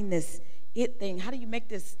combine this it thing? How do you make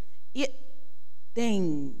this it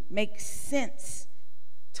thing make sense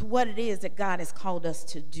to what it is that God has called us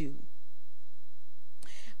to do?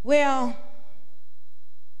 Well,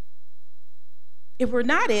 if we're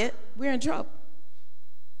not it, we're in trouble.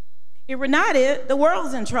 If we're not it, the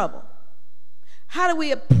world's in trouble. How do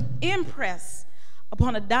we impress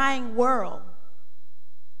upon a dying world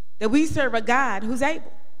that we serve a God who's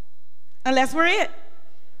able? Unless we're it.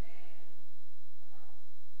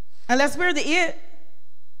 Unless we're the it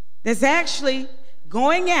that's actually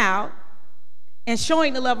going out and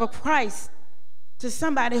showing the love of Christ to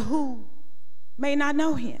somebody who may not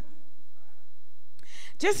know him.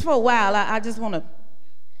 Just for a while, I just want to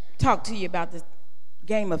talk to you about this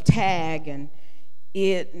game of tag and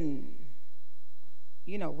it and,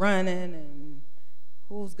 running and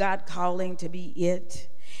who's God calling to be it.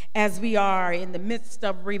 As we are in the midst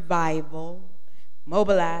of revival,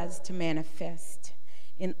 mobilized to manifest.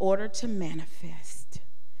 In order to manifest,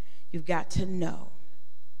 you've got to know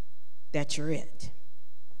that you're it.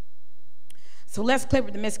 So let's clear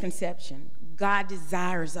with the misconception. God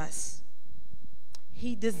desires us.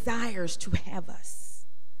 He desires to have us.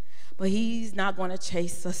 But he's not going to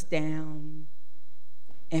chase us down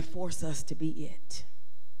and force us to be it.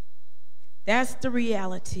 That's the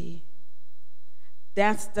reality.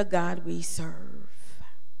 That's the God we serve.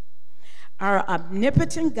 Our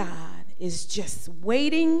omnipotent God is just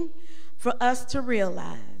waiting for us to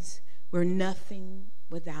realize we're nothing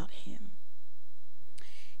without him.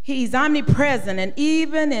 He's omnipresent, and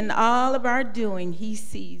even in all of our doing, he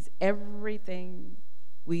sees everything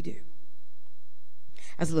we do.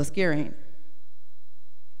 That's a little scary, ain't it?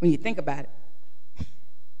 When you think about it.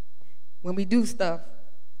 When we do stuff,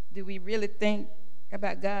 do we really think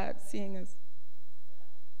about God seeing us?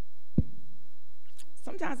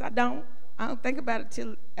 Sometimes I don't. I don't think about it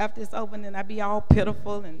till after it's over, and I be all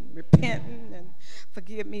pitiful and repenting and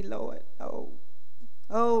forgive me, Lord. Oh,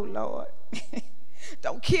 Lord.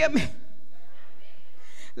 Don't kill me.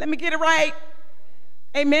 Let me get it right.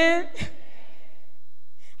 Amen.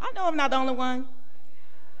 I know I'm not the only one.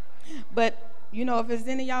 But, if there's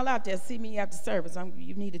any of y'all out there, see me after service,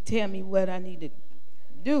 you need to tell me what I need to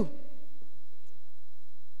do.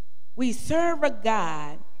 We serve a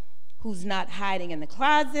God who's not hiding in the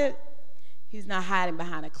closet. He's not hiding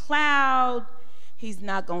behind a cloud. He's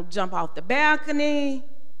not going to jump off the balcony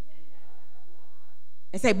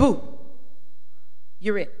and say, boo,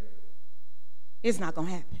 you're it. It's not going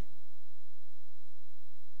to happen.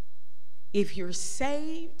 If you're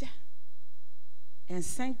saved and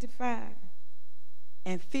sanctified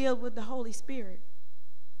and filled with the Holy Spirit,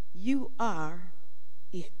 you are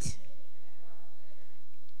it.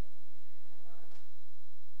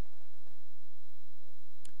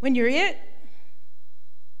 When you're it,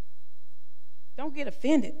 don't get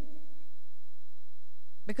offended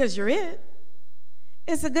because you're it.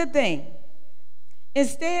 It's a good thing.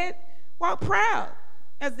 Instead, walk proud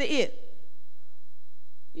as the it.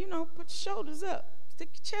 Put your shoulders up, stick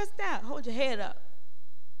your chest out, hold your head up.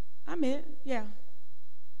 I'm it, yeah.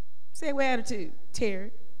 Say it with attitude,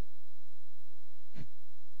 Terry.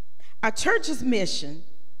 Our church's mission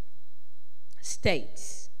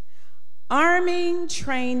states, arming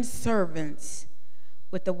trained servants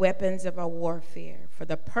with the weapons of our warfare for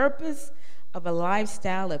the purpose of a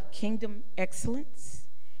lifestyle of kingdom excellence,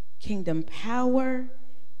 kingdom power,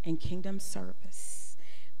 and kingdom service.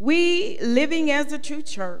 We, living as a true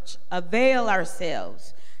church, avail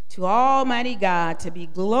ourselves to Almighty God to be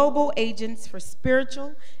global agents for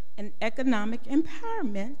spiritual and economic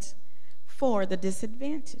empowerment for the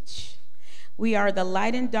disadvantaged. We are the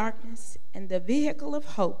light in darkness and the vehicle of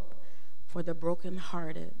hope for the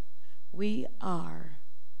brokenhearted. We are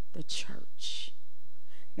the church.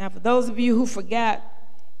 Now, for those of you who forgot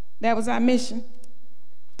that was our mission,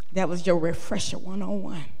 that was your refresher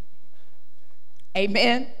 101.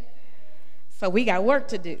 Amen? So we got work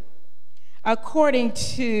to do. According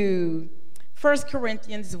to 1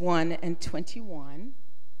 Corinthians 1:21,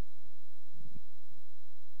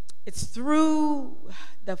 it's through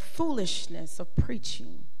the foolishness of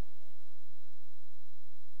preaching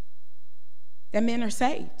that men are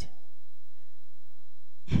saved.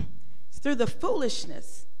 It's through the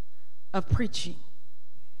foolishness of preaching.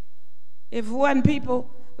 If it wasn't people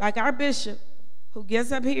like our bishop who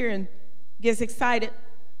gets up here and gets excited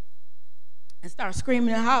and starts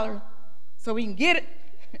screaming and hollering so we can get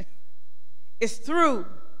it, it's through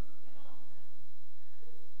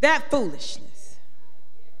that foolishness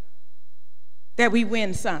that we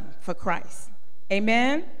win some for Christ.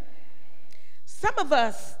 Amen? Some of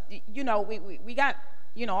us, you know, we got,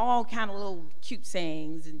 you know, all kind of little cute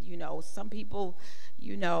sayings. And, you know, some people,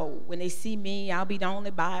 you know, when they see me, I'll be the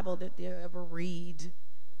only Bible that they'll ever read.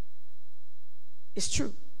 It's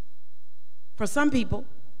true. For some people,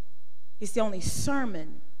 it's the only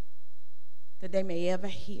sermon that they may ever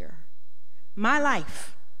hear. My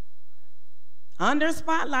life, under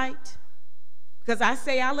spotlight, because I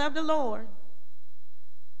say I love the Lord.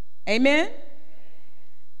 Amen?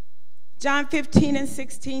 John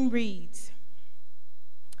 15:16 reads,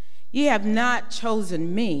 "Ye have not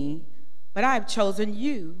chosen me, but I have chosen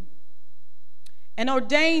you, and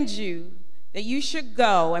ordained you that you should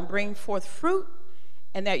go and bring forth fruit,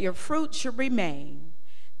 and that your fruit should remain,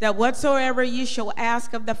 that whatsoever you shall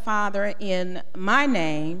ask of the Father in my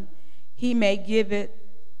name, he may give it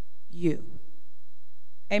you."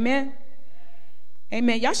 Amen?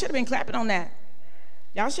 Amen. Y'all should have been clapping on that.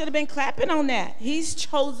 Y'all should have been clapping on that. He's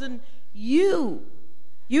chosen you.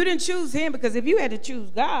 You didn't choose him, because if you had to choose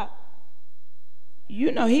God,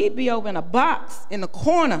 you know he'd be over in a box in the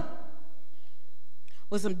corner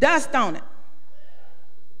with some dust on it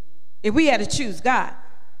if we had to choose God.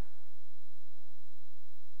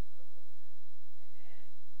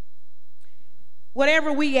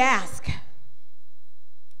 Whatever we ask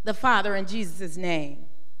the Father in Jesus' name,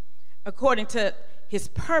 according to his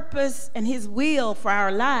purpose and his will for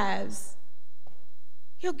our lives,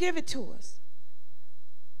 he'll give it to us.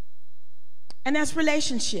 And that's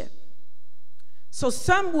relationship. So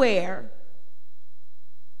somewhere,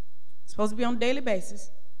 it's supposed to be on a daily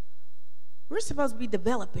basis, we're supposed to be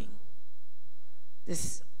developing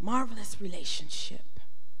this marvelous relationship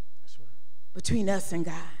between us and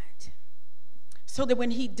God, so that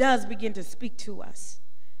when he does begin to speak to us,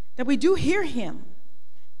 that we do hear him,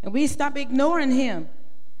 and we stop ignoring him.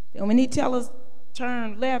 And when he tells us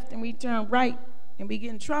turn left and we turn right and we get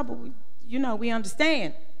in trouble, you know, we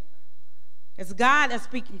understand. It's God that's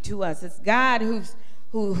speaking to us. It's God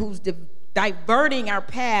who's diverting our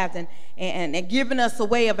path and giving us a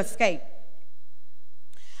way of escape.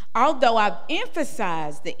 Although I've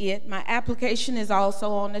emphasized the it, my application is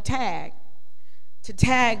also on the tag. To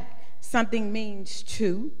tag something means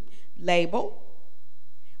to label.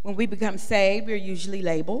 When we become saved, we're usually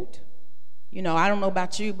labeled. You know, I don't know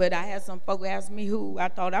about you, but I had some folk ask me who I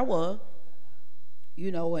thought I was.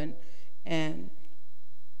 You know, and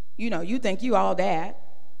you know, you think you all that.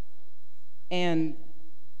 And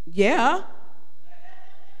yeah.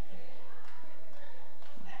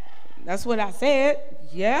 That's what I said.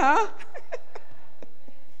 Yeah.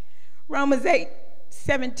 Romans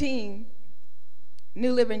 8:17,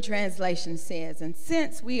 New Living Translation says, "And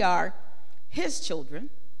since we are his children,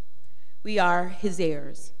 we are his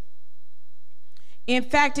heirs. In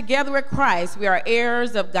fact, together with Christ, we are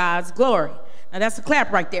heirs of God's glory." Now that's a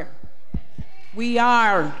clap right there. We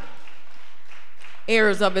are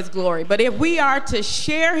heirs of his glory. But if we are to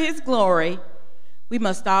share his glory, we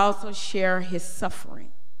must also share his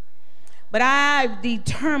suffering. But I've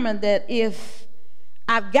determined that if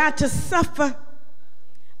I've got to suffer,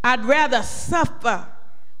 I'd rather suffer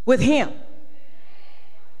with him.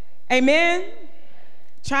 Amen?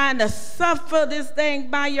 Trying to suffer this thing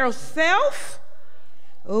by yourself,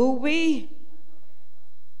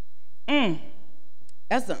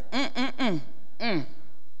 that's a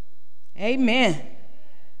Amen.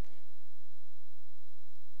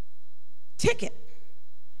 Ticket.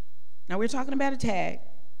 Now we're talking about a tag.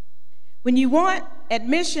 When you want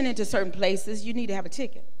admission into certain places, you need to have a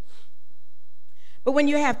ticket. But when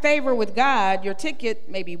you have favor with God, your ticket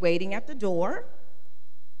may be waiting at the door.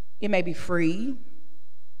 It may be free,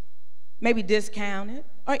 maybe discounted,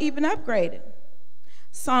 or even upgraded.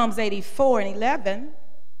 Psalms 84:11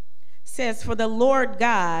 says, "For the Lord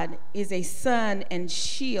God is a sun and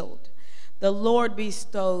shield. The Lord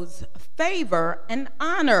bestows favor and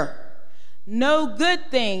honor. No good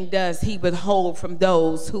thing does he withhold from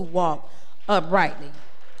those who walk uprightly."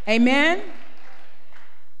 Amen?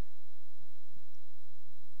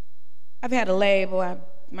 I've had a label, I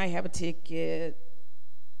might have a ticket,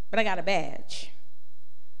 but I got a badge.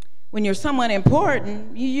 When you're someone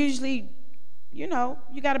important, you usually, you know,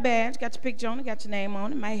 you got a badge, got your picture on it, got your name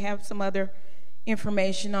on it, might have some other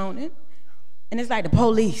information on it. And it's like the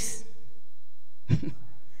police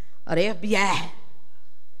or the FBI.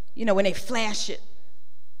 You know, when they flash it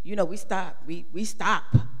You know, we stop. We stop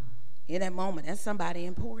in that moment. That's somebody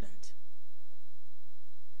important.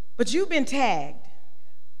 But you've been tagged.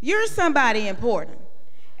 You're somebody important.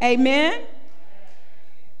 Amen?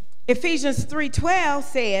 Ephesians 3:12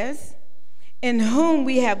 says, in whom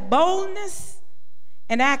we have boldness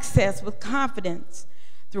and access with confidence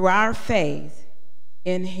through our faith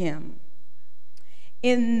in him.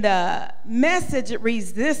 In the Message, it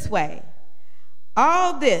reads this way: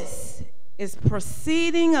 all this is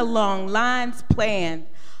proceeding along lines planned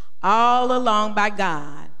all along by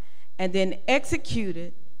God and then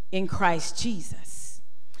executed in Christ Jesus.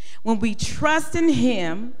 When we trust in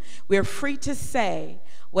him, we're free to say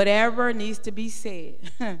whatever needs to be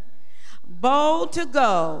said. Bold to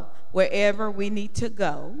go wherever we need to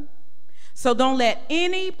go. So don't let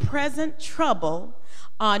any present trouble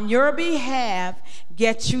on your behalf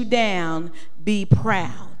get you down. Be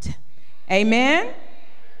proud. Amen?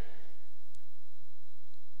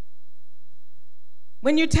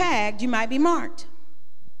 When you're tagged, you might be marked.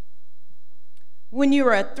 When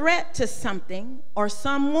you're a threat to something or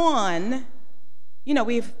someone, you know,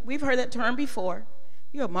 we've heard that term before.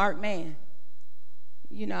 You're a marked man.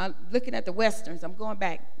 You know, I'm looking at the Westerns. I'm going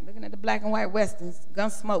back, looking at the black and white Westerns.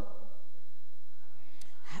 Gunsmoke.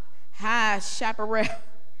 High chaparral.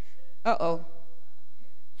 Uh-oh.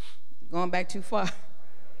 Going back too far.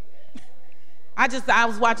 I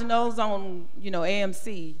was watching those on, you know,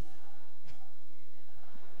 AMC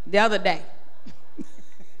the other day.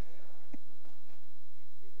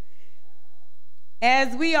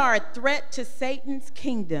 As we are a threat to Satan's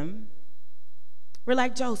kingdom, we're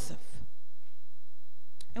like Joseph.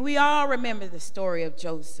 And we all remember the story of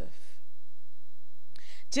Joseph.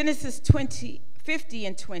 Genesis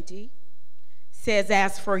 50:20 says,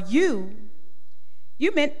 as for you,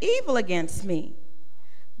 you meant evil against me,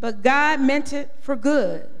 but God meant it for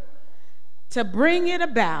good, to bring it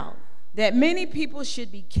about that many people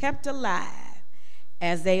should be kept alive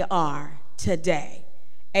as they are today.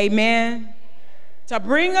 Amen. To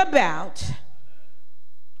bring about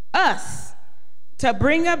us, to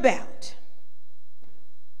bring about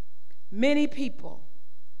many people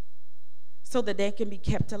so that they can be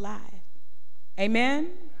kept alive. Amen.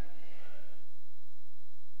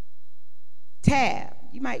 Tab.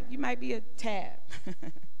 You might be a tab.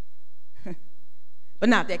 But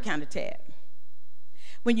not that kind of tab.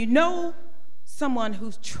 When you know someone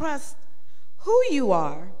who trusts who you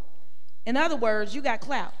are, in other words, you got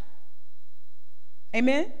clout.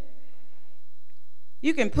 Amen?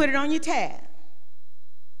 You can put it on your tab.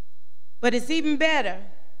 But it's even better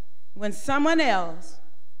when someone else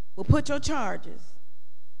will put your charges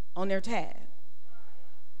on their tab.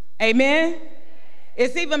 Amen?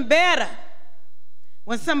 It's even better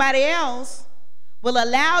when somebody else will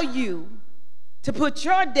allow you to put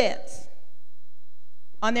your debts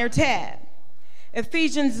on their tab.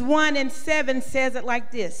 Ephesians 1:7 says it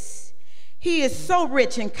like this: he is so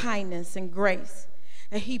rich in kindness and grace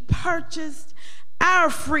that he purchased our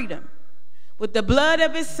freedom with the blood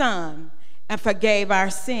of his son and forgave our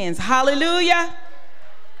sins. Hallelujah.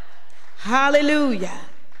 Hallelujah.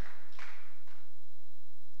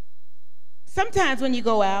 Sometimes when you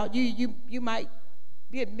go out, you might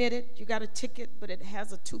be admitted, you got a ticket, but it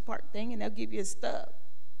has a two-part thing, and they'll give you a stub.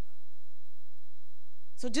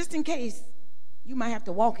 So just in case, you might have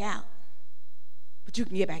to walk out, but you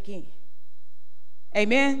can get back in.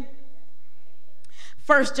 Amen?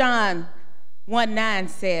 1 John 1:9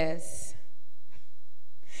 says,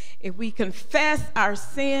 if we confess our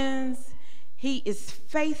sins, he is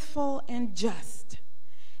faithful and just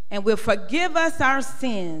and will forgive us our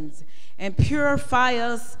sins and purify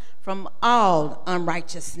us from all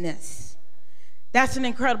unrighteousness. That's an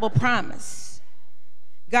incredible promise.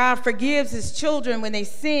 God forgives his children when they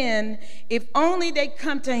sin, if only they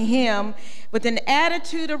come to him with an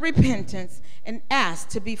attitude of repentance and ask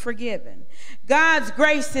to be forgiven. God's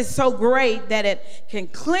grace is so great that it can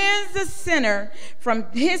cleanse the sinner from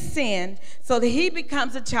his sin so that he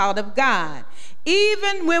becomes a child of God.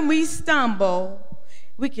 Even when we stumble,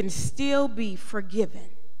 we can still be forgiven.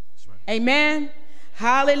 Right. Amen.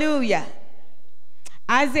 Hallelujah.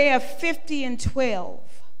 Isaiah 50:12.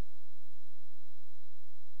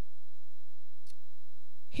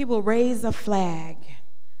 He will raise a flag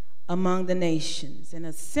among the nations and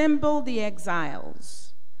assemble the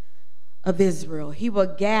exiles of Israel. He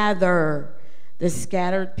will gather the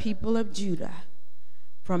scattered people of Judah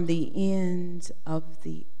from the ends of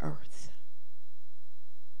the earth.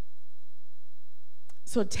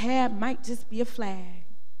 So tab might just be a flag.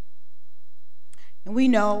 And we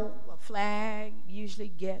know a flag usually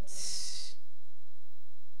gets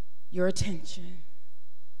your attention.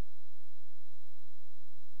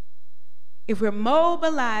 if we're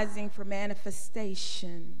mobilizing for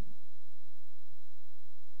manifestation,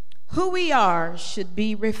 who we are should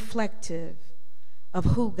be reflective of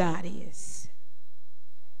who God is.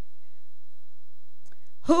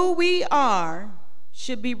 Who we are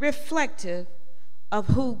should be reflective of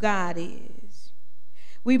who God is.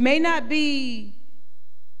 We may not be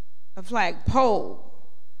a flagpole,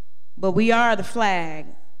 but we are the flag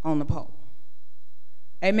on the pole.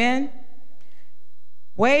 Amen?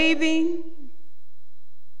 Waving,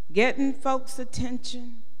 getting folks'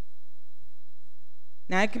 attention.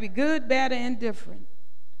 Now, it could be good, bad, or indifferent.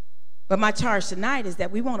 But my charge tonight is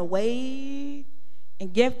that we want to wave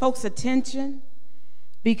and get folks' attention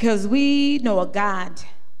because we know a God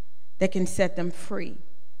that can set them free.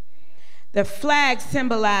 The flag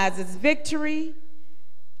symbolizes victory,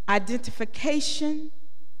 identification,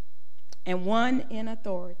 and one in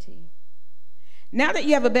authority. Now that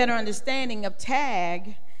you have a better understanding of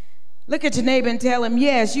tag, look at your neighbor and tell him,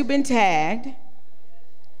 yes, you've been tagged,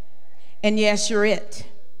 and yes, you're it.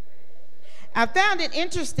 I found it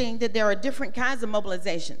interesting that there are different kinds of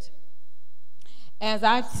mobilizations. As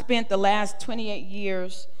I've spent the last 28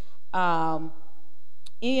 years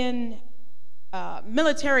in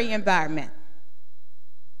military environment,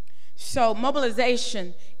 so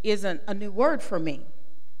mobilization is a new word for me.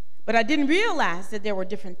 But I didn't realize that there were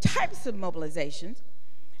different types of mobilizations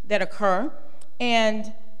that occur.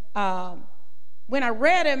 And when I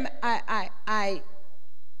read them, I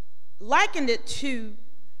likened it to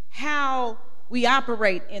how we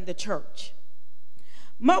operate in the church.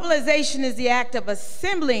 Mobilization is the act of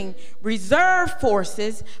assembling reserve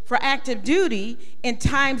forces for active duty in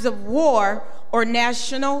times of war or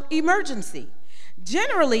national emergency.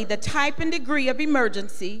 Generally, the type and degree of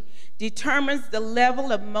emergency determines the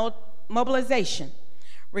level of mobilization.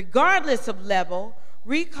 Regardless of level,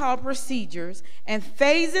 recall procedures and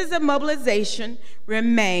phases of mobilization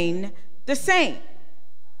remain the same.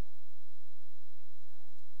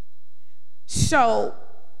 So,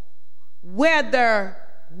 whether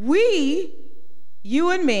you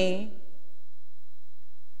and me,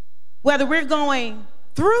 whether we're going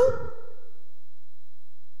through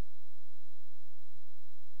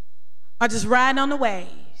or just riding on the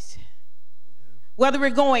waves, whether we're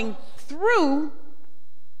going through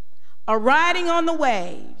or riding on the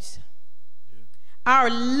waves, our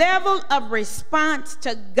level of response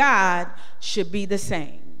to God should be the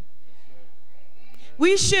same.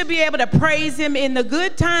 We should be able to praise him in the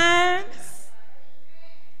good times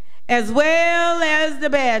as well as the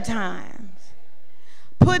bad times.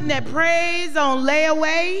 Putting that praise on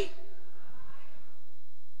layaway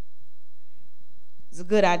is a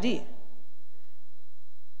good idea.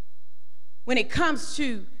 When it comes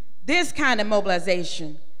to this kind of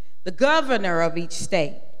mobilization, the governor of each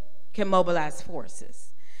state can mobilize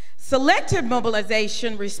forces. Selective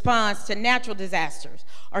mobilization responds to natural disasters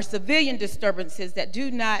or civilian disturbances that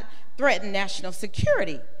do not threaten national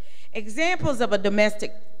security. Examples of a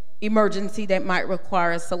domestic emergency that might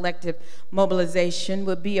require a selective mobilization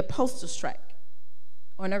would be a postal strike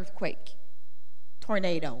or an earthquake,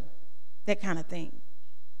 tornado, that kind of thing.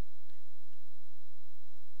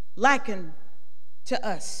 Likened to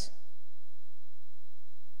us.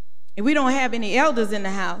 If we don't have any elders in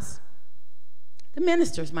the house, the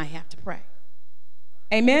ministers might have to pray.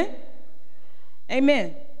 Amen?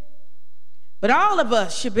 Amen. But all of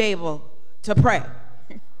us should be able to pray.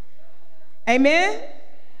 Amen?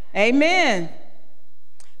 Amen.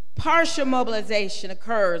 Partial mobilization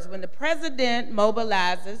occurs when the president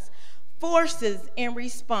mobilizes forces in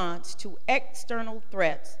response to external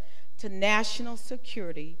threats to national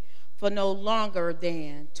security for no longer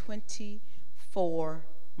than 24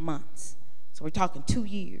 months. So we're talking 2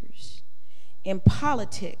 years. In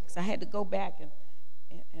politics, I had to go back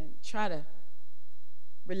and try to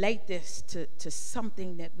relate this to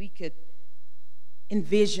something that we could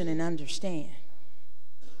envision and understand.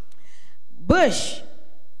 Bush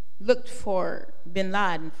looked for bin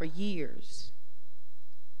Laden for years.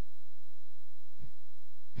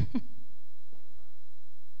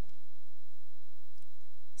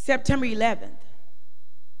 September 11th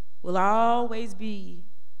will always be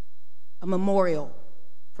a memorial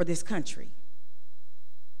for this country.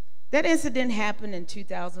 That incident happened in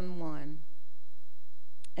 2001,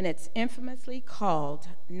 and it's infamously called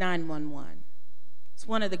 9/11. It's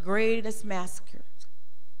one of the greatest massacres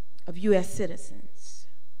of U.S. citizens.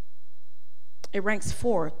 It ranks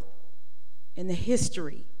 4th in the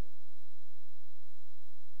history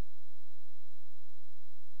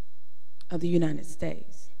of the United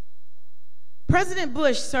States. President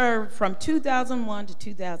Bush served from 2001 to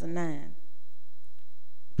 2009.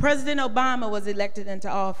 President Obama was elected into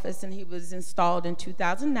office, and he was installed in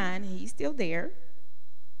 2009. He's still there.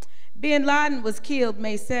 Bin Laden was killed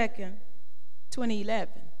May 2nd, 2011.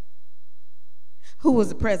 Who was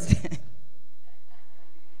the president?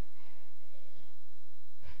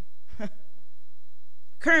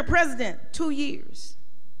 Current president, 2 years.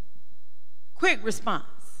 Quick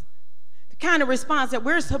response. The kind of response that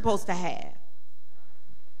we're supposed to have.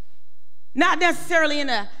 Not necessarily in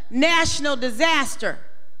a national disaster,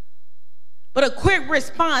 but a quick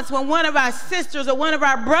response when one of our sisters or one of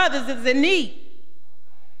our brothers is in need.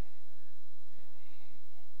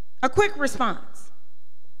 A quick response.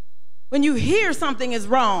 When you hear something is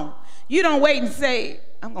wrong, you don't wait and say,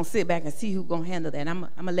 I'm going to sit back and see who's going to handle that. I'm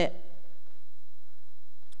going to let,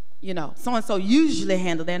 so-and-so usually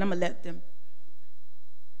handle that. I'm going to let them.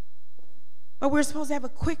 But we're supposed to have a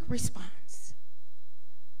quick response.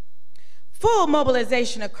 Full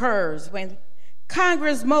mobilization occurs when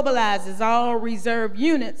Congress mobilizes all reserve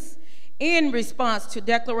units in response to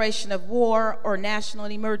declaration of war or national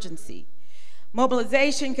emergency.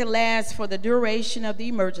 Mobilization can last for the duration of the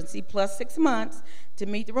emergency plus 6 months to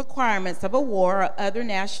meet the requirements of a war or other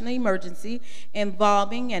national emergency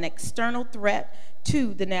involving an external threat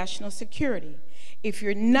to the national security. If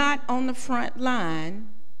you're not on the front line,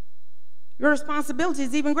 your responsibility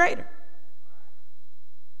is even greater.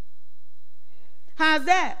 How's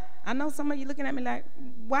that? I know some of you looking at me like,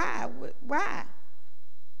 why? Why?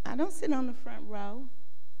 I don't sit on the front row.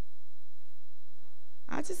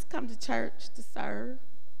 I just come to church to serve.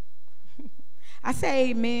 I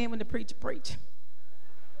say amen when the preacher preach.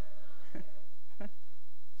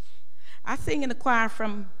 I sing in the choir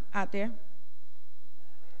from out there.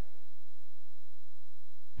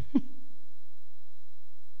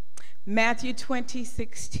 Matthew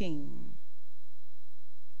 20:16,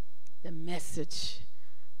 the Message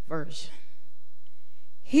version.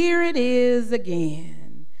 Here it is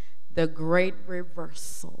again, the great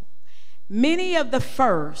reversal. Many of the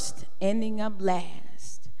first ending up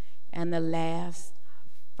last, and the last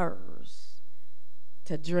first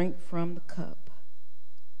to drink from the cup.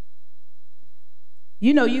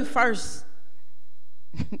 You first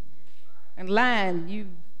in line, you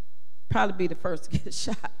probably be the first to get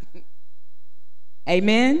shot.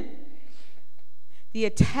 Amen? The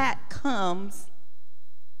attack comes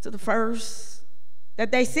to the first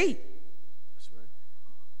that they see. That's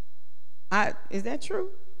right. Is that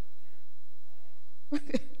true?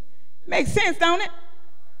 Makes sense, don't it?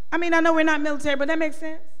 I mean, I know we're not military, but that makes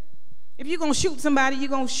sense. If you're going to shoot somebody, you're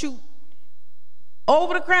going to shoot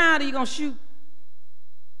over the crowd, or you're going to shoot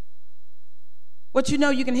what you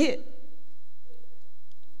know you can hit.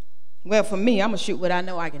 Well, for me, I'm going to shoot what I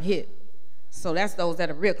know I can hit. So that's those that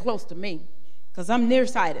are real close to me, because I'm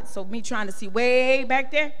nearsighted. So me trying to see way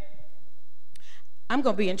back there, I'm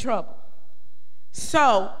going to be in trouble.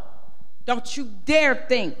 So don't you dare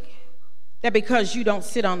think that because you don't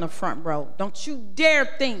sit on the front row, don't you dare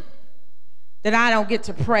think that I don't get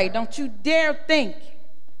to pray. Don't you dare think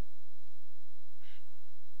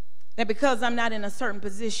that because I'm not in a certain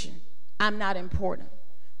position, I'm not important.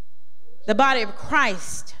 The body of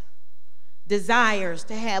Christ desires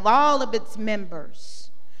to have all of its members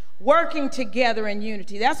working together in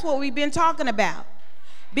unity. That's what we've been talking about.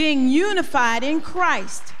 Being unified in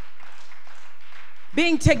Christ.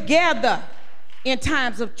 Being together in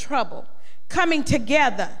times of trouble. Coming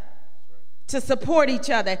together to support each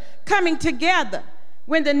other. Coming together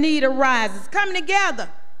when the need arises. Coming together.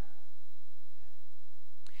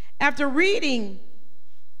 After reading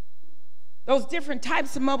those different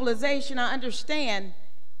types of mobilization, I understand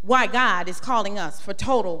why God is calling us for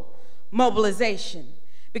total mobilization,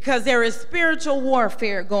 because there is spiritual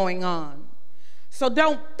warfare going on. So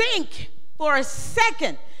don't think for a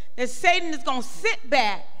second that Satan is going to sit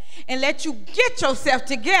back and let you get yourself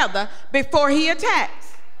together before he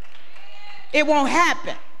attacks. It won't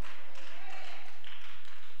happen.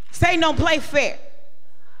 Satan don't play fair.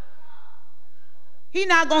 He's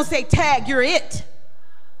not going to say, tag, you're it.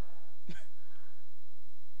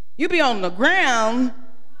 You be on the ground.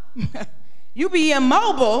 You be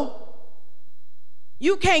immobile.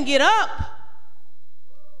 You can't get up.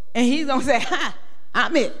 And he's going to say, ha,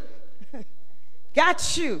 I'm it.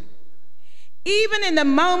 Got you. Even in the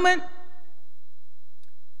moment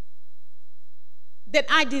that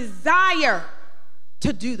I desire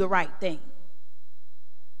to do the right thing,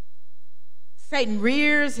 Satan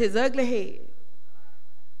rears his ugly head.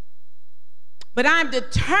 But I'm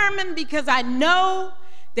determined, because I know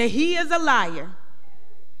that he is a liar.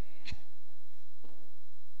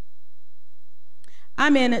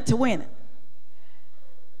 I'm in it to win it.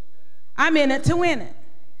 I'm in it to win it.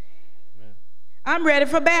 I'm ready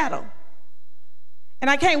for battle. And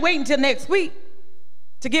I can't wait until next week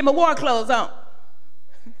to get my war clothes on.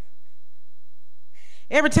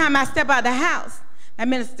 Every time I step out of the house, like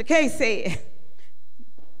Minister Kay said,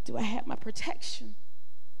 do I have my protection?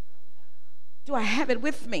 Do I have it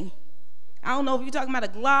with me? I don't know if you're talking about a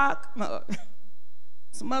Glock or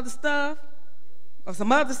some other stuff or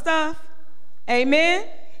some other stuff. Amen?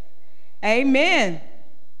 Amen.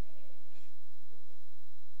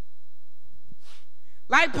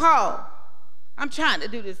 Like Paul, I'm trying to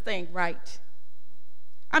do this thing right.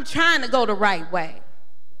 I'm trying to go the right way.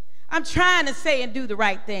 I'm trying to say and do the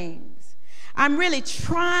right things. I'm really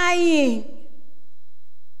trying.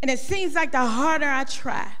 And it seems like the harder I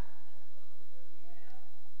try,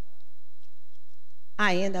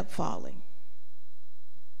 I end up falling.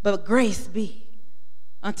 But grace be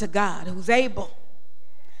unto God who's able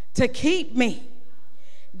to keep me.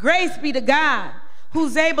 Grace be to God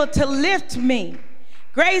who's able to lift me.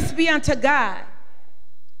 Grace be unto God.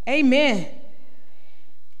 Amen.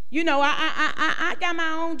 You know, I got my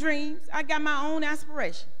own dreams. I got my own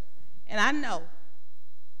aspirations. And I know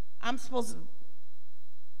I'm supposed to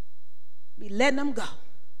be letting them go.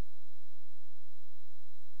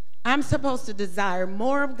 I'm supposed to desire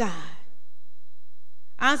more of God.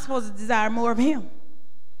 I'm supposed to desire more of him.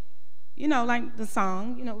 You know, like the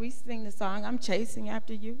song, you know, we sing the song, I'm chasing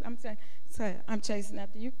after you. I'm chasing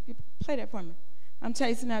after you. You play that for me. I'm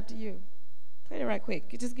chasing after you. Play it right quick.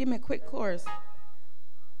 You just give me a quick chorus.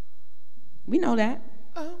 We know that.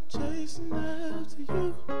 I'm chasing after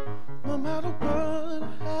you, no matter what I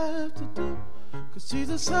have to do. Cause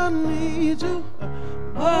Jesus, I need you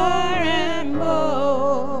more and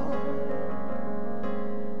more.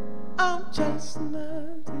 I'm chasing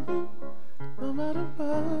after you, no matter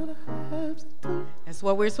what I have to do. That's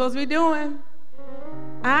what we're supposed to be doing.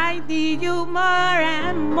 I need you more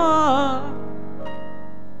and more.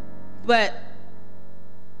 But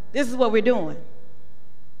this is what we're doing.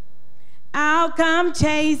 I'll come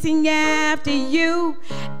chasing after you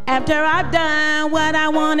after I've done what I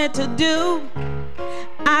wanted to do.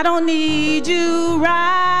 I don't need you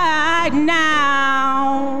right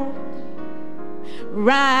now.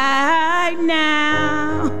 Right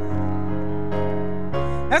now.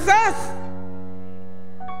 That's us.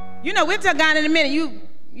 You know, we'll tell God in a minute,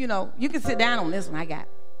 you know, you can sit down on this one I got.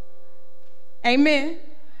 Amen.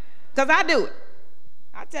 Because I do it.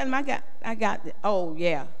 I tell him I got this. Oh,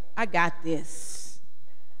 yeah. I got this.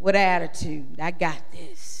 With attitude, I got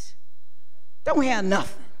this. Don't have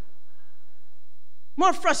nothing.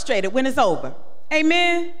 More frustrated when it's over.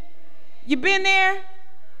 Amen? You been there?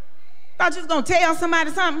 Thought you was going to tell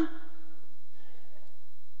somebody something?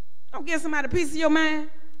 Don't give somebody a piece of your mind.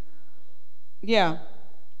 Yeah,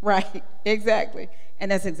 right, exactly.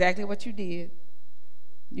 And that's exactly what you did.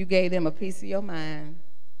 You gave them a piece of your mind.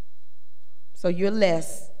 So you're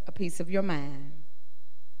less a piece of your mind.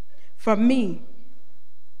 For me,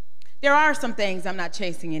 there are some things I'm not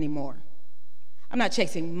chasing anymore. I'm not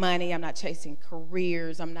chasing money. I'm not chasing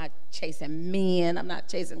careers. I'm not chasing men. I'm not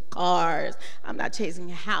chasing cars. I'm not chasing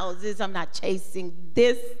houses. I'm not chasing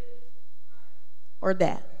this or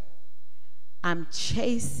that. I'm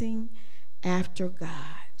chasing after God.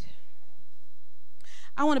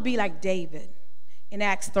 I want to be like David in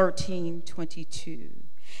Acts 13:22.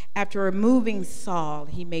 After removing Saul,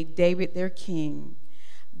 he made David their king.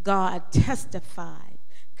 God testified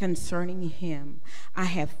concerning him. I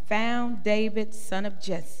have found David, son of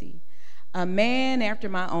Jesse, a man after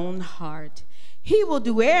my own heart. He will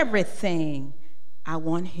do everything I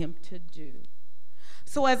want him to do.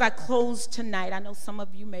 So as I close tonight, I know some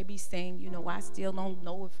of you may be saying, you know, I still don't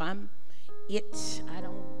know if I'm it. I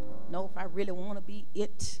don't know if I really want to be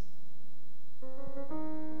it.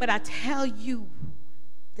 But I tell you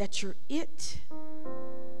that you're it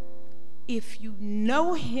if you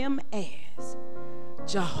know him as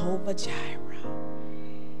Jehovah Jireh,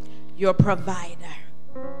 your provider.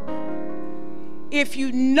 If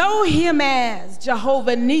you know him as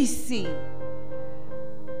Jehovah Nissi,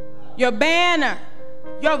 your banner,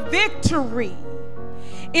 your victory.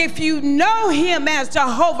 If you know him as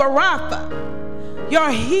Jehovah Rapha,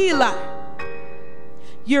 your healer,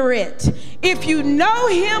 you're it. If you know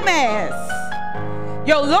him as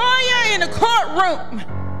your lawyer in the courtroom,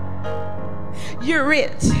 you're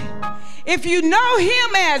it. If you know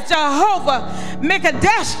him as Jehovah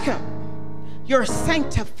Mekadeshkim, your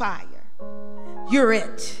sanctifier, you're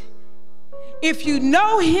it. If you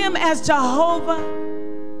know him as Jehovah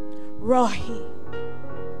Rohi,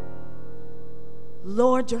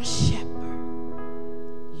 Lord your shepherd,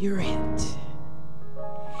 you're it.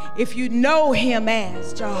 If you know him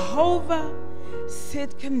as Jehovah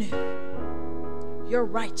Sidkenu, your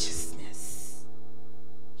righteousness,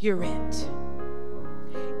 you're it.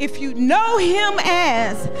 If you know him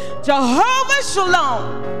as Jehovah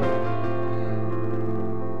Shalom,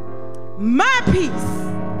 my peace,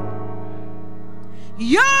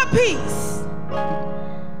 your peace,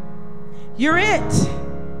 you're it.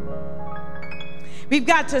 We've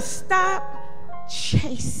got to stop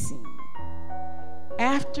chasing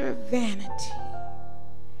after vanity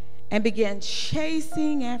and begin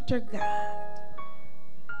chasing after God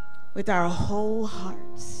with our whole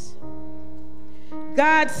hearts.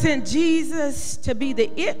 God sent Jesus to be the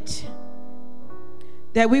it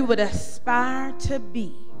that we would aspire to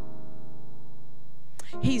be.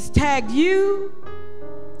 He's tagged you,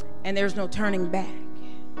 and there's no turning back.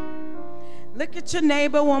 Look at your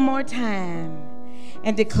neighbor one more time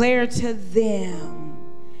and declare to them,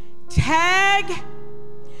 tag,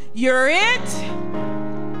 you're it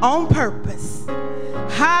on purpose.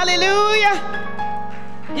 Hallelujah.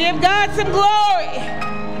 Give God some glory.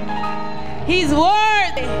 He's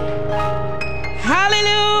worthy.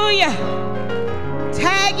 Hallelujah.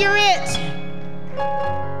 Tag, you're it.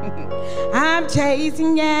 I'm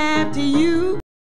chasing after you.